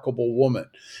remarkable woman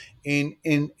in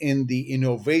the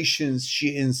innovations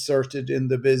she inserted in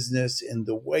the business, in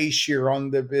the way she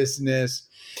ran the business.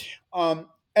 And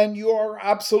you are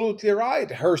absolutely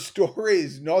right. Her story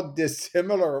is not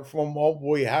dissimilar from what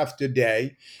we have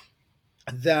today,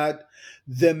 that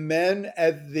the men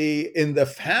in the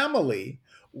family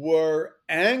were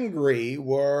angry,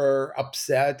 were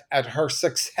upset at her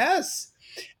success.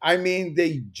 I mean,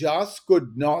 they just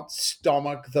could not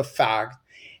stomach the fact.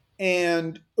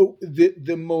 And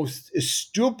the most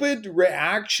stupid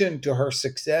reaction to her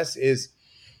success is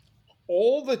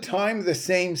all the time the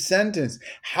same sentence.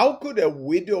 How could a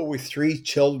widow with 3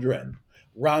 children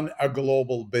run a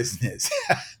global business?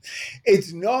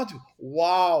 It's not,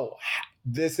 wow,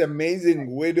 this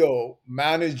amazing widow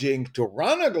managing to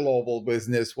run a global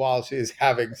business while she's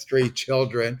having 3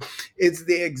 children. It's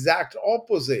the exact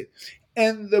opposite.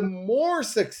 And the more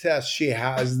success she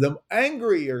has, the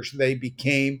angrier they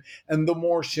became, and the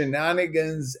more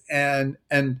shenanigans and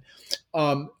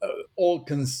all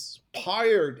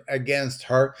conspired against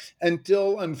her,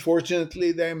 until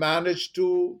unfortunately they managed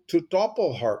to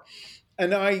topple her.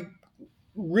 And I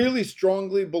really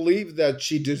strongly believe that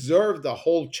she deserved the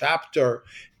whole chapter,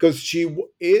 because she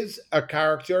is a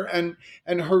character, and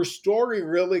her story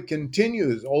really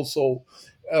continues. Also,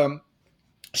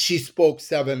 she spoke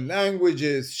 7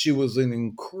 languages. She was an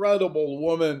incredible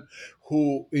woman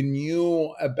who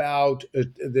knew about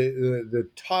the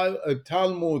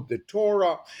Talmud, the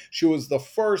Torah. She was the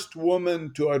first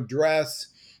woman to address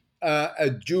a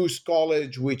Jewish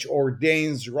college which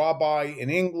ordains rabbi in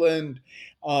England.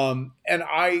 And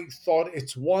I thought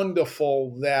it's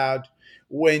wonderful that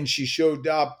when she showed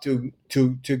up to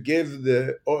give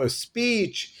the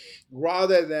speech,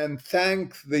 rather than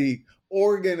thank the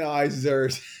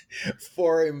organizers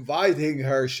for inviting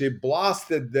her, she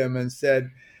blasted them and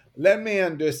said, "Let me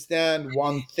understand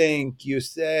one thing. You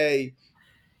say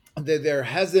that there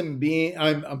hasn't been,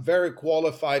 I'm very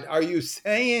qualified. Are you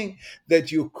saying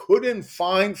that you couldn't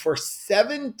find for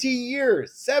 70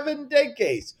 years, 7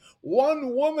 decades,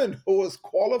 one woman who was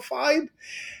qualified?"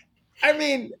 I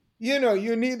mean,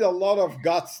 you need a lot of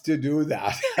guts to do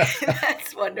that.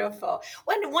 That's wonderful.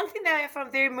 One thing that I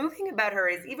found very moving about her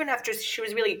is, even after she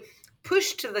was really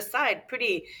pushed to the side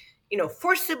pretty,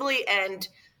 forcibly and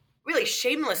really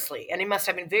shamelessly, and it must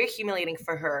have been very humiliating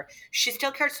for her, she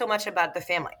still cared so much about the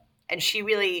family. And she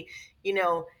really,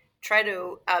 try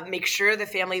to make sure the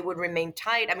family would remain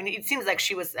tight. I mean, it seems like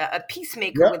she was a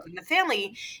peacemaker within the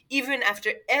family, even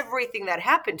after everything that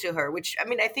happened to her, which, I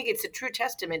mean, I think it's a true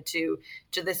testament to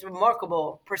this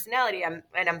remarkable personality. And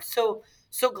I'm so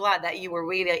glad that you were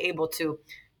really able to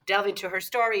delve into her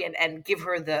story and give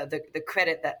her the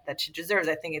credit that she deserves.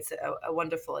 I think it's a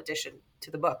wonderful addition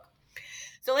to the book.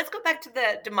 So let's go back to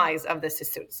the demise of the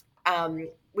Sassoons,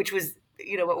 which was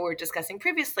what we were discussing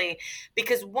previously,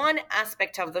 because one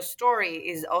aspect of the story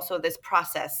is also this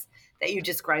process that you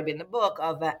describe in the book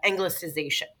of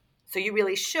Anglicization. So you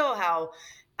really show how,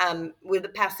 with the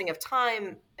passing of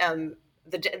time,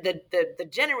 the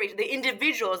generation, the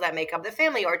individuals that make up the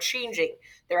family are changing.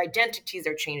 Their identities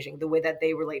are changing, the way that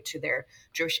they relate to their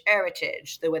Jewish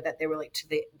heritage, the way that they relate to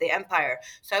the empire.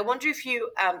 So I wonder if you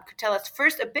could tell us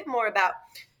first a bit more about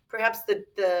perhaps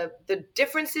the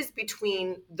differences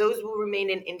between those who remain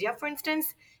in India, for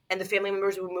instance, and the family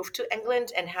members who moved to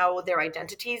England, and how their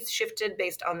identities shifted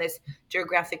based on this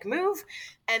geographic move.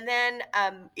 And then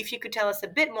if you could tell us a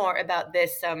bit more about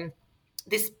this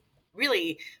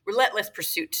really relentless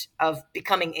pursuit of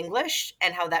becoming English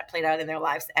and how that played out in their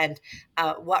lives, and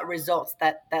what results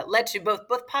that led to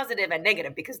both positive and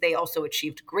negative, because they also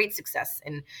achieved great success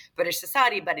in British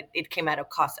society, but it came at a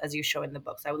cost, as you show in the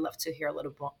books. I would love to hear a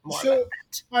little more about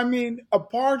that. I mean,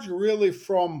 apart really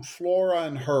from Flora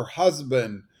and her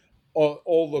husband,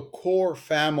 all the core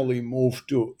family moved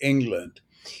to England.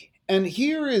 And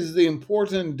here is the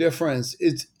important difference.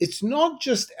 It's not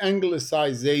just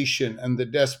Anglicization and the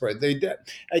desperate.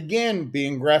 Again,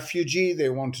 being refugee, they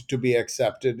wanted to be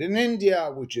accepted in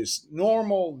India, which is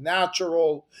normal,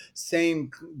 natural,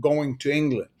 same going to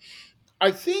England.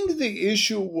 I think the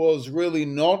issue was really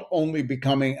not only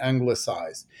becoming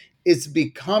anglicized, it's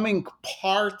becoming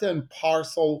part and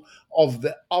parcel of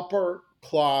the upper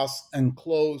class and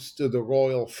close to the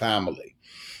royal family.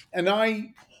 And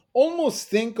I almost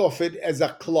think of it as a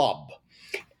club.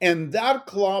 And that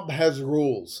club has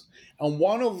rules. And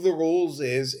one of the rules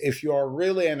is if you are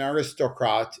really an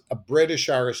aristocrat, a British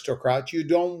aristocrat, you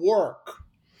don't work.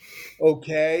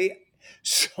 Okay?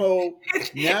 So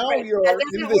now Right. you're That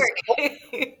doesn't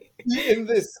work. in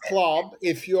this club.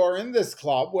 If you're in this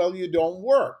club, well, you don't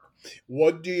work.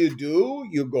 What do?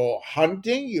 You go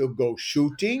hunting, you go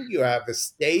shooting, you have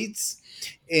estates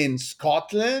in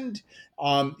Scotland,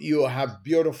 you have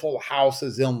beautiful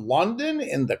houses in London,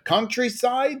 in the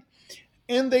countryside,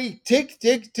 and they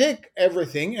tick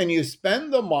everything, and you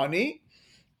spend the money,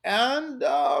 and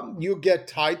you get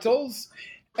titles,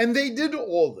 and they did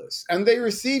all this, and they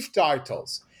received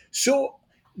titles. So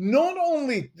not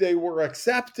only they were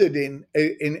accepted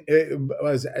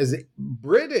as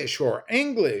British or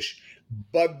English,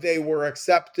 but they were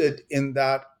accepted in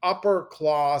that upper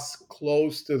class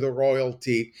close to the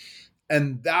royalty.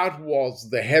 And that was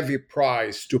the heavy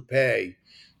price to pay,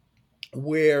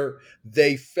 where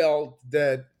they felt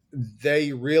that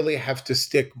they really have to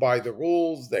stick by the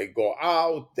rules. They go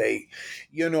out,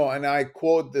 and I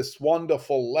quote this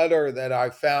wonderful letter that I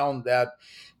found that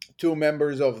two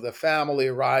members of the family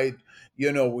write.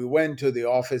 We went to the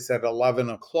office at 11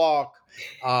 o'clock.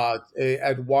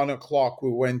 At 1 o'clock,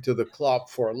 we went to the club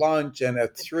for lunch. And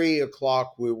at 3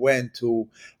 o'clock, we went to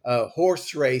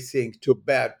horse racing to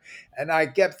bet. And I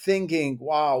kept thinking,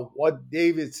 wow, what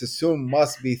David Sassoon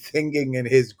must be thinking in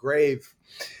his grave,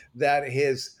 that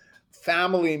his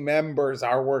family members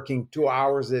are working 2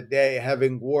 hours a day,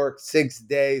 having worked 6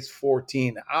 days,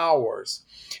 14 hours.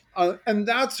 And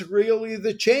that's really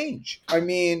the change. I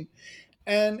mean,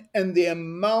 and the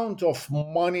amount of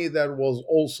money that was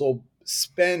also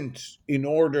spent in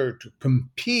order to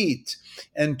compete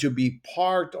and to be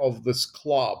part of this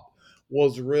club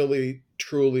was really,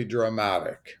 truly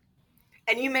dramatic.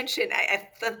 And you mentioned, I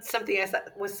thought something else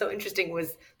that was so interesting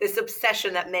was this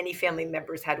obsession that many family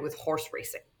members had with horse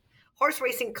racing. Horse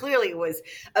racing clearly was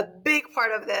a big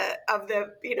part of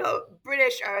the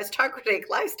British aristocratic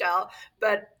lifestyle,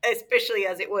 but especially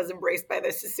as it was embraced by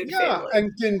the Sassoon family.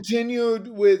 And continued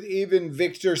with even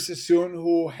Victor Sassoon,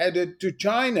 who headed to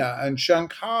China and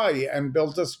Shanghai and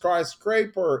built a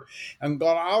skyscraper and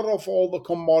got out of all the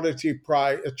commodity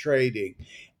trading.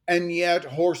 And yet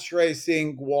horse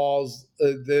racing was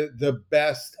the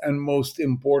best and most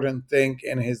important thing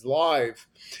in his life.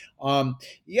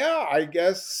 I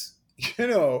guess,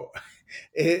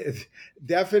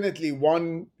 definitely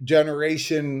one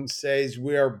generation says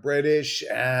we are British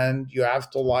and you have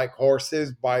to like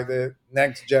horses. By the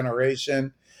next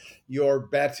generation, you're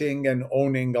betting and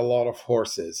owning a lot of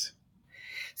horses.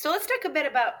 So let's talk a bit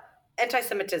about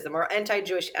anti-Semitism or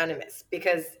anti-Jewish animus,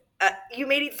 because you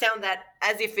made it sound that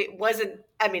as if it wasn't,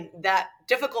 that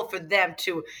difficult for them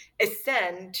to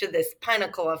ascend to this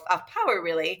pinnacle of power,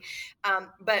 really.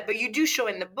 But you do show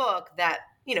in the book that,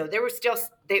 there was still,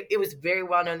 it was very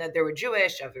well known that they were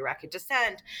Jewish, of Iraqi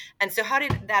descent. And so how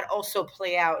did that also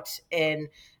play out in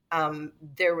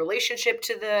their relationship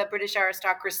to the British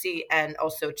aristocracy and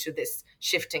also to this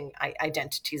shifting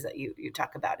identities that you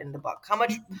talk about in the book? How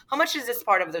much is this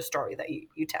part of the story that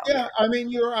you tell? Yeah,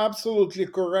 you're absolutely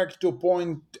correct to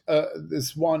point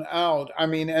this one out.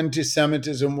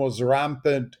 Anti-Semitism was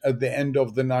rampant at the end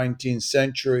of the 19th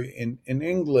century in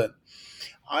England.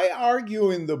 I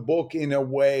argue in the book in a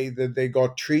way that they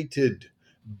got treated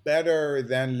better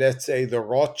than, let's say, the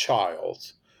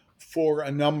Rothschilds for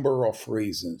a number of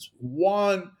reasons.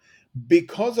 One,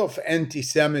 because of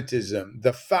anti-Semitism,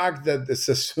 the fact that the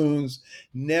Sassoons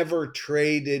never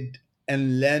traded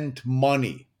and lent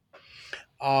money.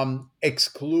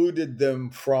 excluded them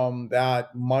from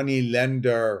that money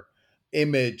lender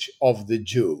image of the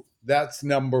Jew. That's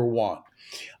number one.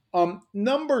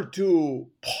 Number two,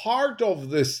 part of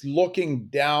this looking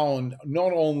down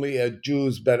not only at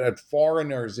Jews but at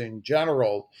foreigners in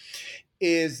general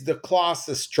is the class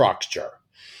structure.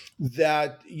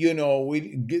 That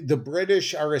the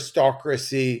British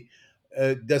aristocracy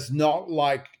did not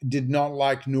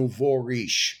like nouveau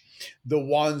riche, the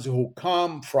ones who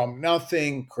come from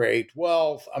nothing, create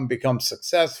wealth, and become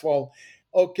successful.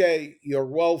 Okay, you're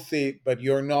wealthy, but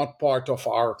you're not part of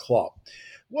our club.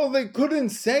 Well, they couldn't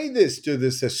say this to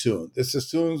the Sassoon. The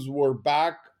Sassoons were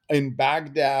back in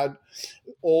Baghdad,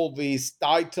 all these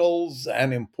titles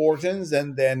and importance,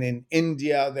 and then in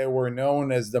India they were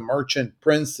known as the merchant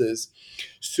princes.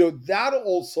 So that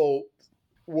also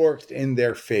worked in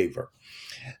their favor.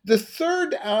 The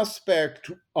third aspect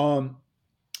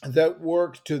that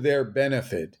worked to their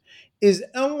benefit is,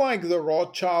 unlike the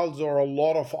Rothschilds or a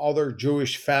lot of other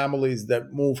Jewish families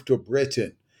that moved to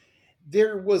Britain,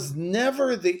 there was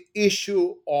never the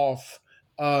issue of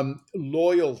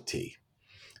loyalty.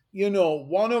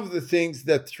 One of the things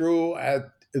that threw at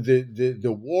the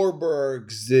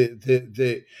Warburgs,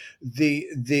 the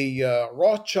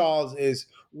Rothschilds is,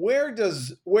 where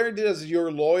does your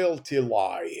loyalty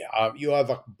lie? You have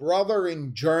a brother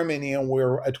in Germany and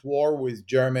we're at war with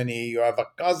Germany. You have a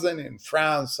cousin in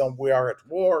France and we are at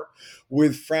war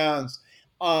with France.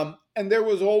 And there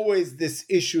was always this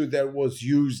issue that was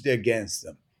used against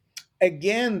them.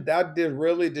 Again, that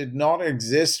really did not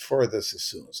exist for the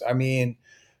Sassoons. I mean,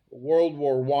 World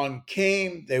War I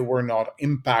came, they were not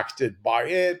impacted by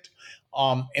it.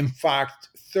 In fact,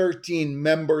 13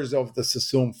 members of the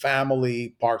Sassoon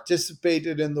family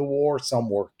participated in the war. Some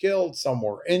were killed, some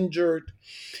were injured.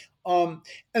 And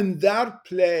that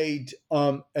played,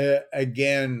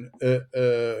 again,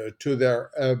 to their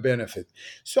benefit.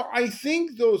 So I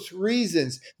think those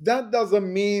reasons, that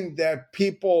doesn't mean that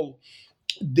people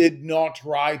did not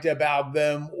write about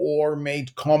them or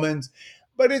made comments.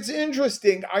 But it's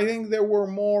interesting. I think there were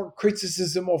more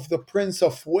criticism of the Prince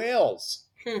of Wales.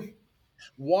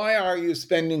 Why are you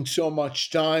spending so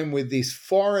much time with these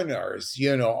foreigners?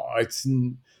 It's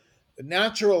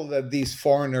natural that these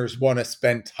foreigners want to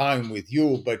spend time with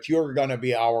you, but you're going to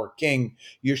be our king.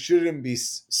 You shouldn't be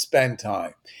spend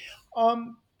time.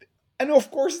 And of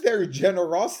course, their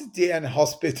generosity and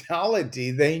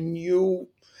hospitality, they knew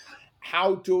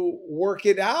how to work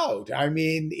it out. I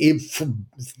mean, if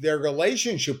their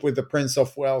relationship with the Prince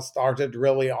of Wales started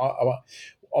really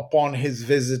upon his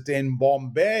visit in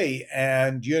Bombay,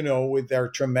 and with their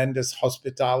tremendous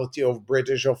hospitality of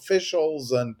British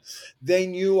officials, and they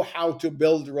knew how to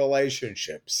build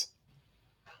relationships.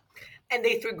 And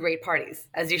they threw great parties,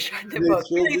 as you showed the book.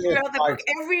 Really, throughout the book,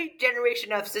 every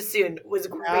generation of Sassoon was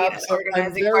great at organizing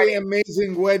and very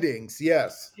amazing weddings,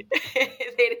 yes. They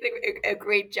did a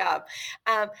great job.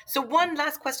 So one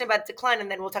last question about decline,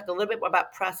 and then we'll talk a little bit more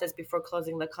about process before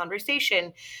closing the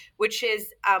conversation, which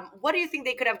is, what do you think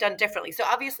they could have done differently? So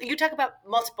obviously, you talk about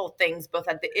multiple things, both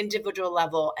at the individual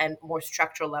level and more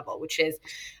structural level, which is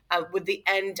with the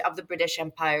end of the British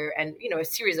Empire and, a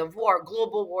series of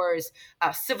global wars,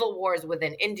 civil wars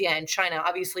within India and China.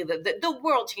 Obviously, the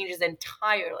world changes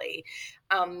entirely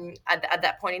at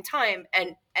that point in time.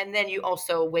 And then you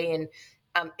also weigh in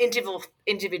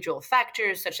individual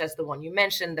factors, such as the one you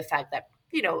mentioned, the fact that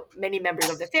many members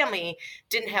of the family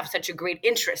didn't have such a great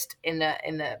interest in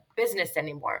the business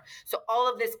anymore. So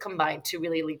all of this combined to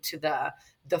really lead to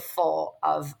the fall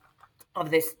of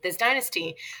this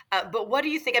dynasty. But what do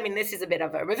you think? I mean, this is a bit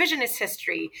of a revisionist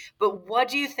history, but what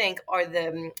do you think are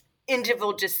the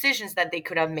individual decisions that they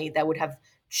could have made that would have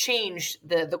changed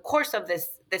the course of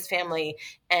this family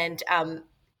and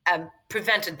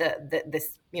prevented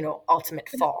this ultimate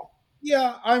fall?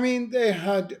 Yeah, I mean, they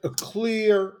had a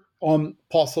clear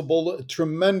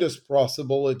tremendous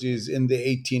possibilities in the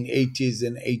 1880s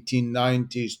and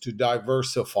 1890s to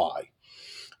diversify.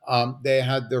 They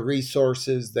had the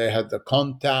resources, they had the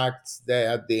contacts, they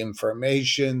had the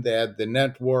information, they had the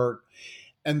network,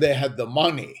 and they had the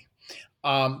money.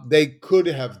 They could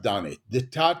have done it. The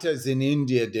Tatas in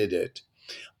India did it.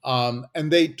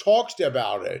 And they talked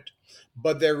about it,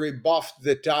 but they rebuffed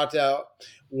the Tata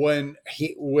when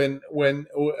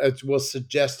it was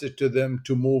suggested to them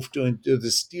to move into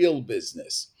the steel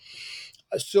business.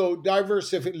 So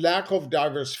lack of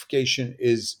diversification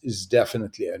is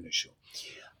definitely an issue.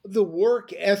 The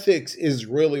work ethics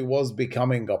was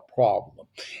becoming a problem.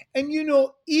 And,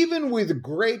 even with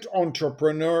great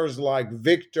entrepreneurs like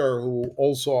Victor, who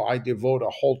also I devote a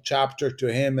whole chapter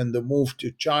to him and the move to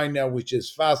China, which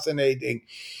is fascinating.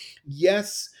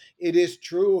 Yes, It is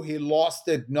true he lost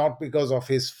it not because of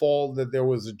his fault, that there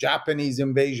was a Japanese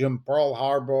invasion, Pearl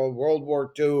Harbor, World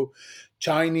War II,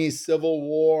 Chinese Civil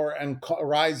War, and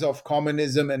rise of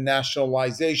communism and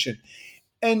nationalization.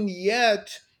 And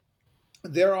yet,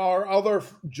 there are other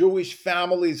Jewish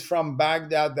families from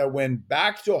Baghdad that went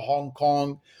back to Hong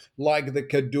Kong, like the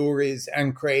Kaduris,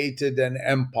 and created an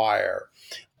empire.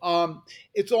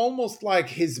 It's almost like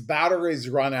his batteries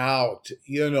run out.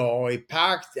 He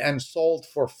packed and sold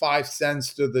for 5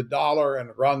 cents to the dollar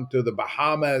and run to the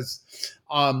Bahamas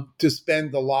to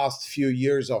spend the last few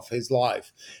years of his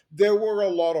life. There were a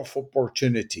lot of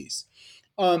opportunities.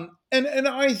 And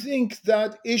I think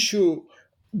that issue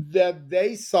that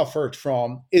they suffered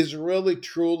from is really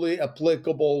truly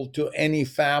applicable to any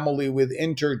family with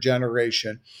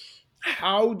intergeneration.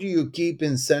 How do you keep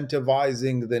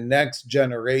incentivizing the next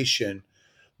generation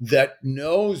that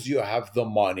knows you have the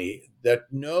money,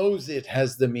 that knows it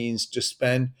has the means to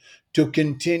spend, to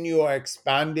continue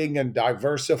expanding and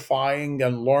diversifying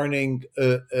and learning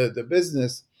the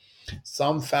business?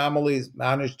 Some families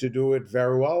manage to do it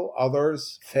very well,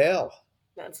 others fail.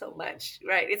 Not so much,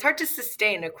 right? It's hard to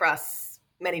sustain across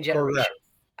many generations.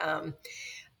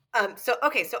 Correct. So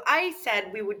I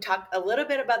said we would talk a little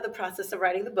bit about the process of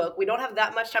writing the book. We don't have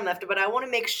that much time left, but I want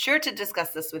to make sure to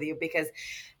discuss this with you because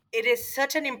it is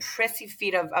such an impressive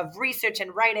feat of research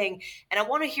and writing. And I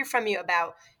want to hear from you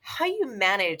about how you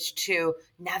managed to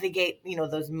navigate,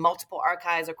 those multiple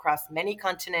archives across many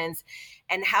continents,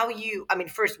 and how you,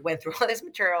 first went through all this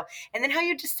material, and then how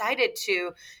you decided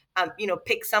to,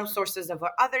 pick some sources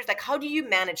over others. Like, how do you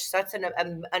manage such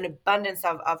an abundance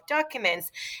of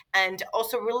documents? And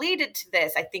also related to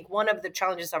this, I think one of the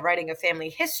challenges of writing a family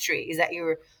history is that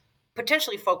you're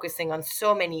potentially focusing on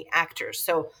so many actors.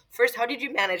 So first, how did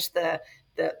you manage the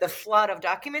flood of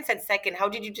documents? And second, how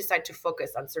did you decide to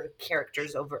focus on certain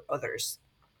characters over others?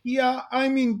 Yeah,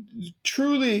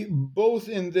 truly, both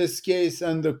in this case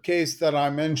and the case that I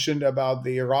mentioned about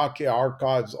the Iraqi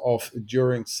archives of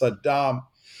during Saddam,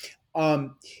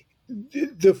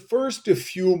 the first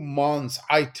few months,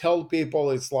 I tell people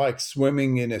it's like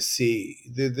swimming in a sea.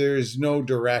 There's no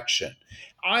direction.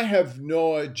 I have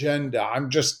no agenda. I'm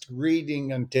just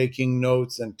reading and taking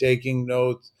notes and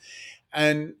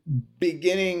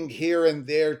beginning here and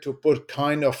there to put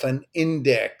kind of an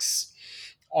index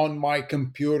on my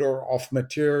computer of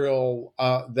material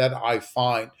that I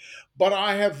find. But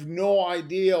I have no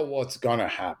idea what's going to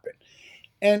happen.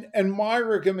 And my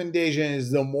recommendation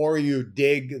is the more you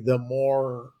dig, the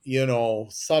more,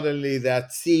 suddenly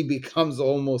that sea becomes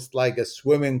almost like a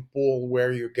swimming pool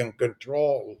where you can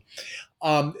control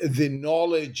the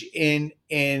knowledge in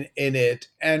it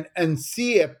and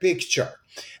see a picture.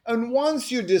 And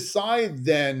once you decide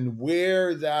then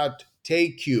where that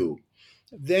take you,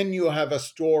 then you have a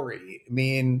story.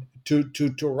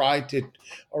 To write it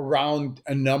around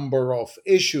a number of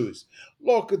issues.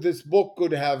 Look, this book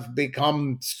could have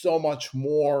become so much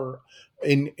more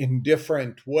in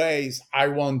different ways. I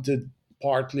wanted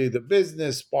partly the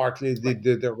business, partly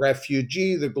the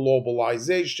refugee, the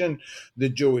globalization, the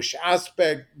Jewish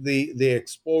aspect, the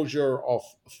exposure of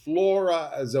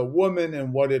Flora as a woman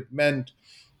and what it meant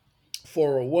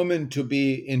for a woman to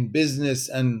be in business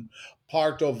and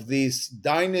part of these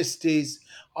dynasties.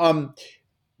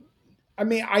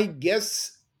 I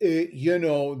guess,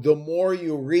 the more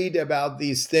you read about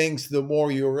these things, the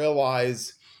more you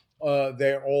realize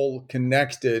they're all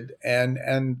connected,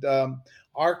 and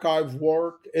archive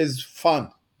work is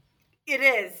fun. It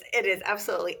is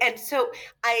absolutely. And so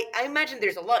I imagine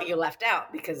there's a lot you left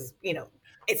out because,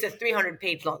 it's a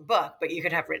 300-page long book, but you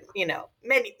could have written,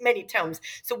 many tomes.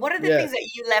 So what are the things that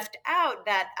you left out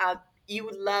that you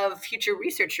would love future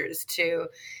researchers to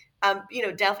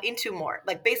delve into more?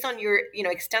 Like, based on your,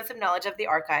 extensive knowledge of the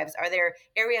archives, are there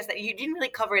areas that you didn't really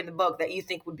cover in the book that you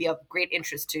think would be of great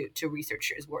interest to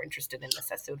researchers who are interested in the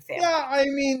Sassoon family? Yeah,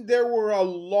 there were a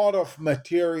lot of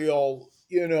material,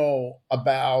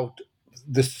 about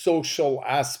the social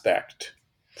aspect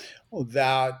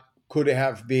that could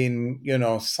have been,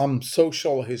 some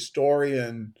social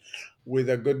historian with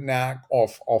a good knack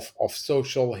of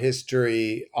social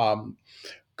history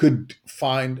could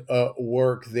find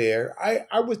work there.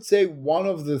 I would say one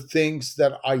of the things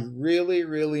that I really,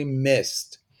 really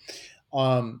missed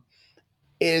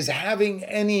is having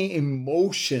any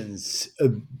emotions,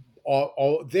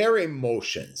 or their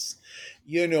emotions.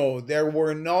 There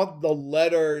were not the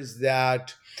letters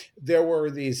that there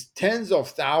were these tens of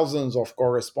thousands of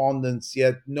correspondence,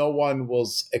 yet no one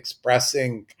was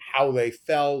expressing how they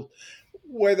felt,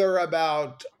 whether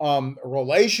about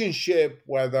relationship,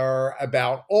 whether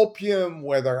about opium,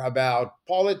 whether about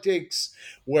politics,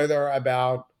 whether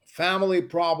about family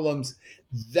problems,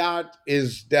 that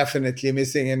is definitely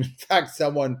missing. In fact,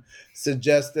 someone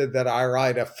suggested that I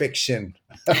write a fiction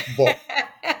book.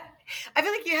 I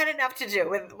feel like you had enough to do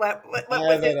with what I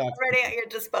was had it enough. already at your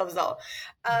disposal.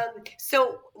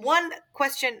 So one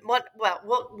question, I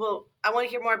want to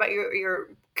hear more about your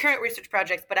current research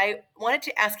projects, but I wanted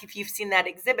to ask if you've seen that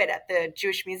exhibit at the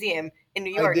Jewish Museum in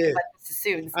New I York did. about the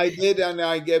Sassoons. I did, and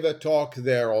I gave a talk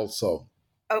there also.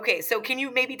 Okay, so can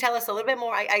you maybe tell us a little bit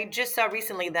more? I just saw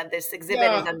recently that this exhibit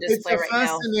is Yeah, on it's display a right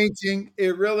now.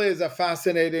 it really is a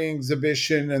fascinating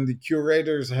exhibition, and the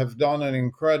curators have done an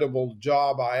incredible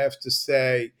job, I have to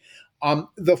say.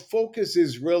 The focus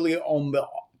is really on the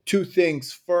two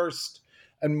things. First,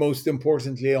 and most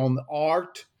importantly, on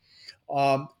art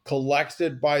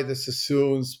collected by the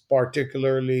Sassoons,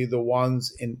 particularly the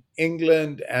ones in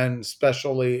England and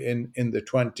especially in the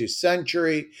 20th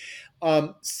century.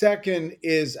 Second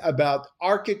is about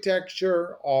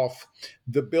architecture of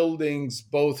the buildings,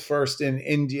 both first in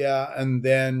India and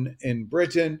then in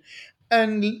Britain.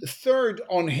 And third,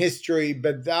 on history,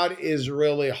 but that is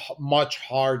really much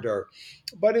harder.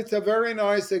 But it's a very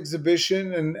nice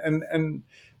exhibition, and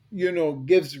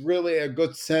gives really a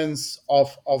good sense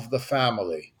of the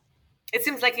family. It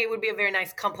seems like it would be a very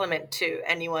nice compliment to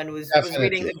anyone who's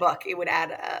reading Definitely. the book. It would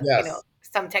add, Yes.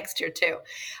 some texture too.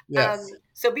 Yes.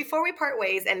 So before we part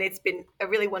ways, and it's been a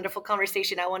really wonderful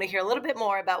conversation, I want to hear a little bit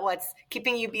more about what's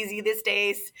keeping you busy these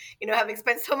days. Having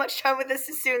spent so much time with the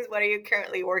Sassoons, what are you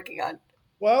currently working on?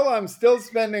 Well, I'm still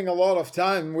spending a lot of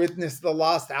time. Witness the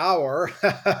last hour.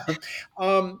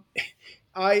 um,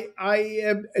 I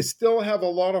still have a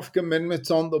lot of commitments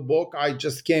on the book. I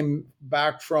just came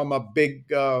back from a big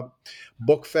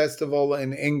book festival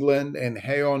in England in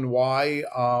Hay-on-Wye,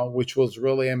 which was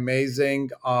really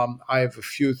amazing. I have a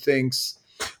few things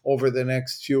over the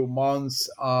next few months,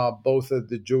 both at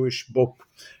the Jewish Book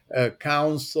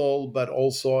Council, but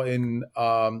also in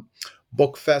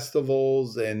book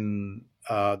festivals in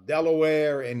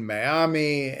Delaware, in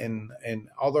Miami, in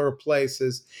other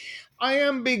places. I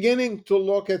am beginning to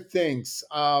look at things.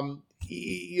 Back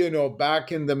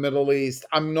in the Middle East,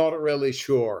 I'm not really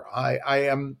sure. I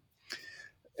am.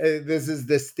 This is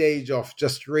the stage of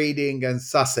just reading and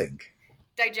sussing,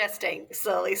 Digesting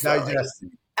slowly.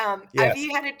 digesting. Have Yes.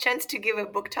 you had a chance to give a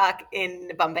book talk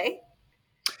in Bombay?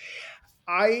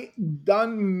 I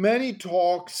done many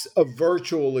talks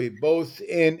virtually, both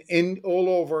in all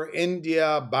over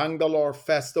India, Bangalore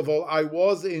Festival. I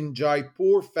was in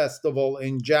Jaipur Festival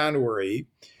in January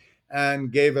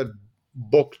and gave a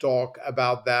book talk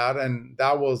about that, and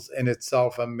that was in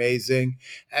itself amazing.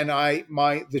 And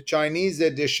the Chinese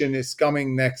edition is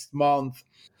coming next month,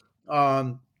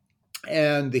 um,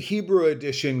 and the Hebrew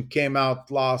edition came out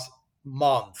last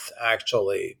month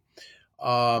actually.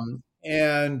 And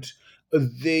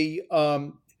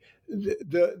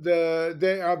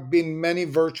there have been many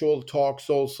virtual talks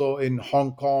also in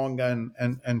Hong Kong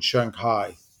and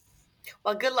Shanghai.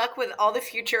 Well, good luck with all the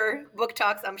future book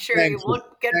talks. I'm sure Thank you you.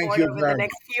 won't get Thank bored you over the very much.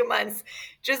 next few months.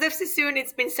 Joseph Sassoon,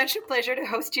 it's been such a pleasure to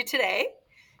host you today.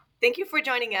 Thank you for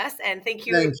joining us, and thank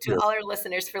you Thank to you. all our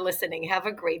listeners for listening. Have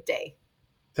a great day.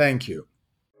 Thank you.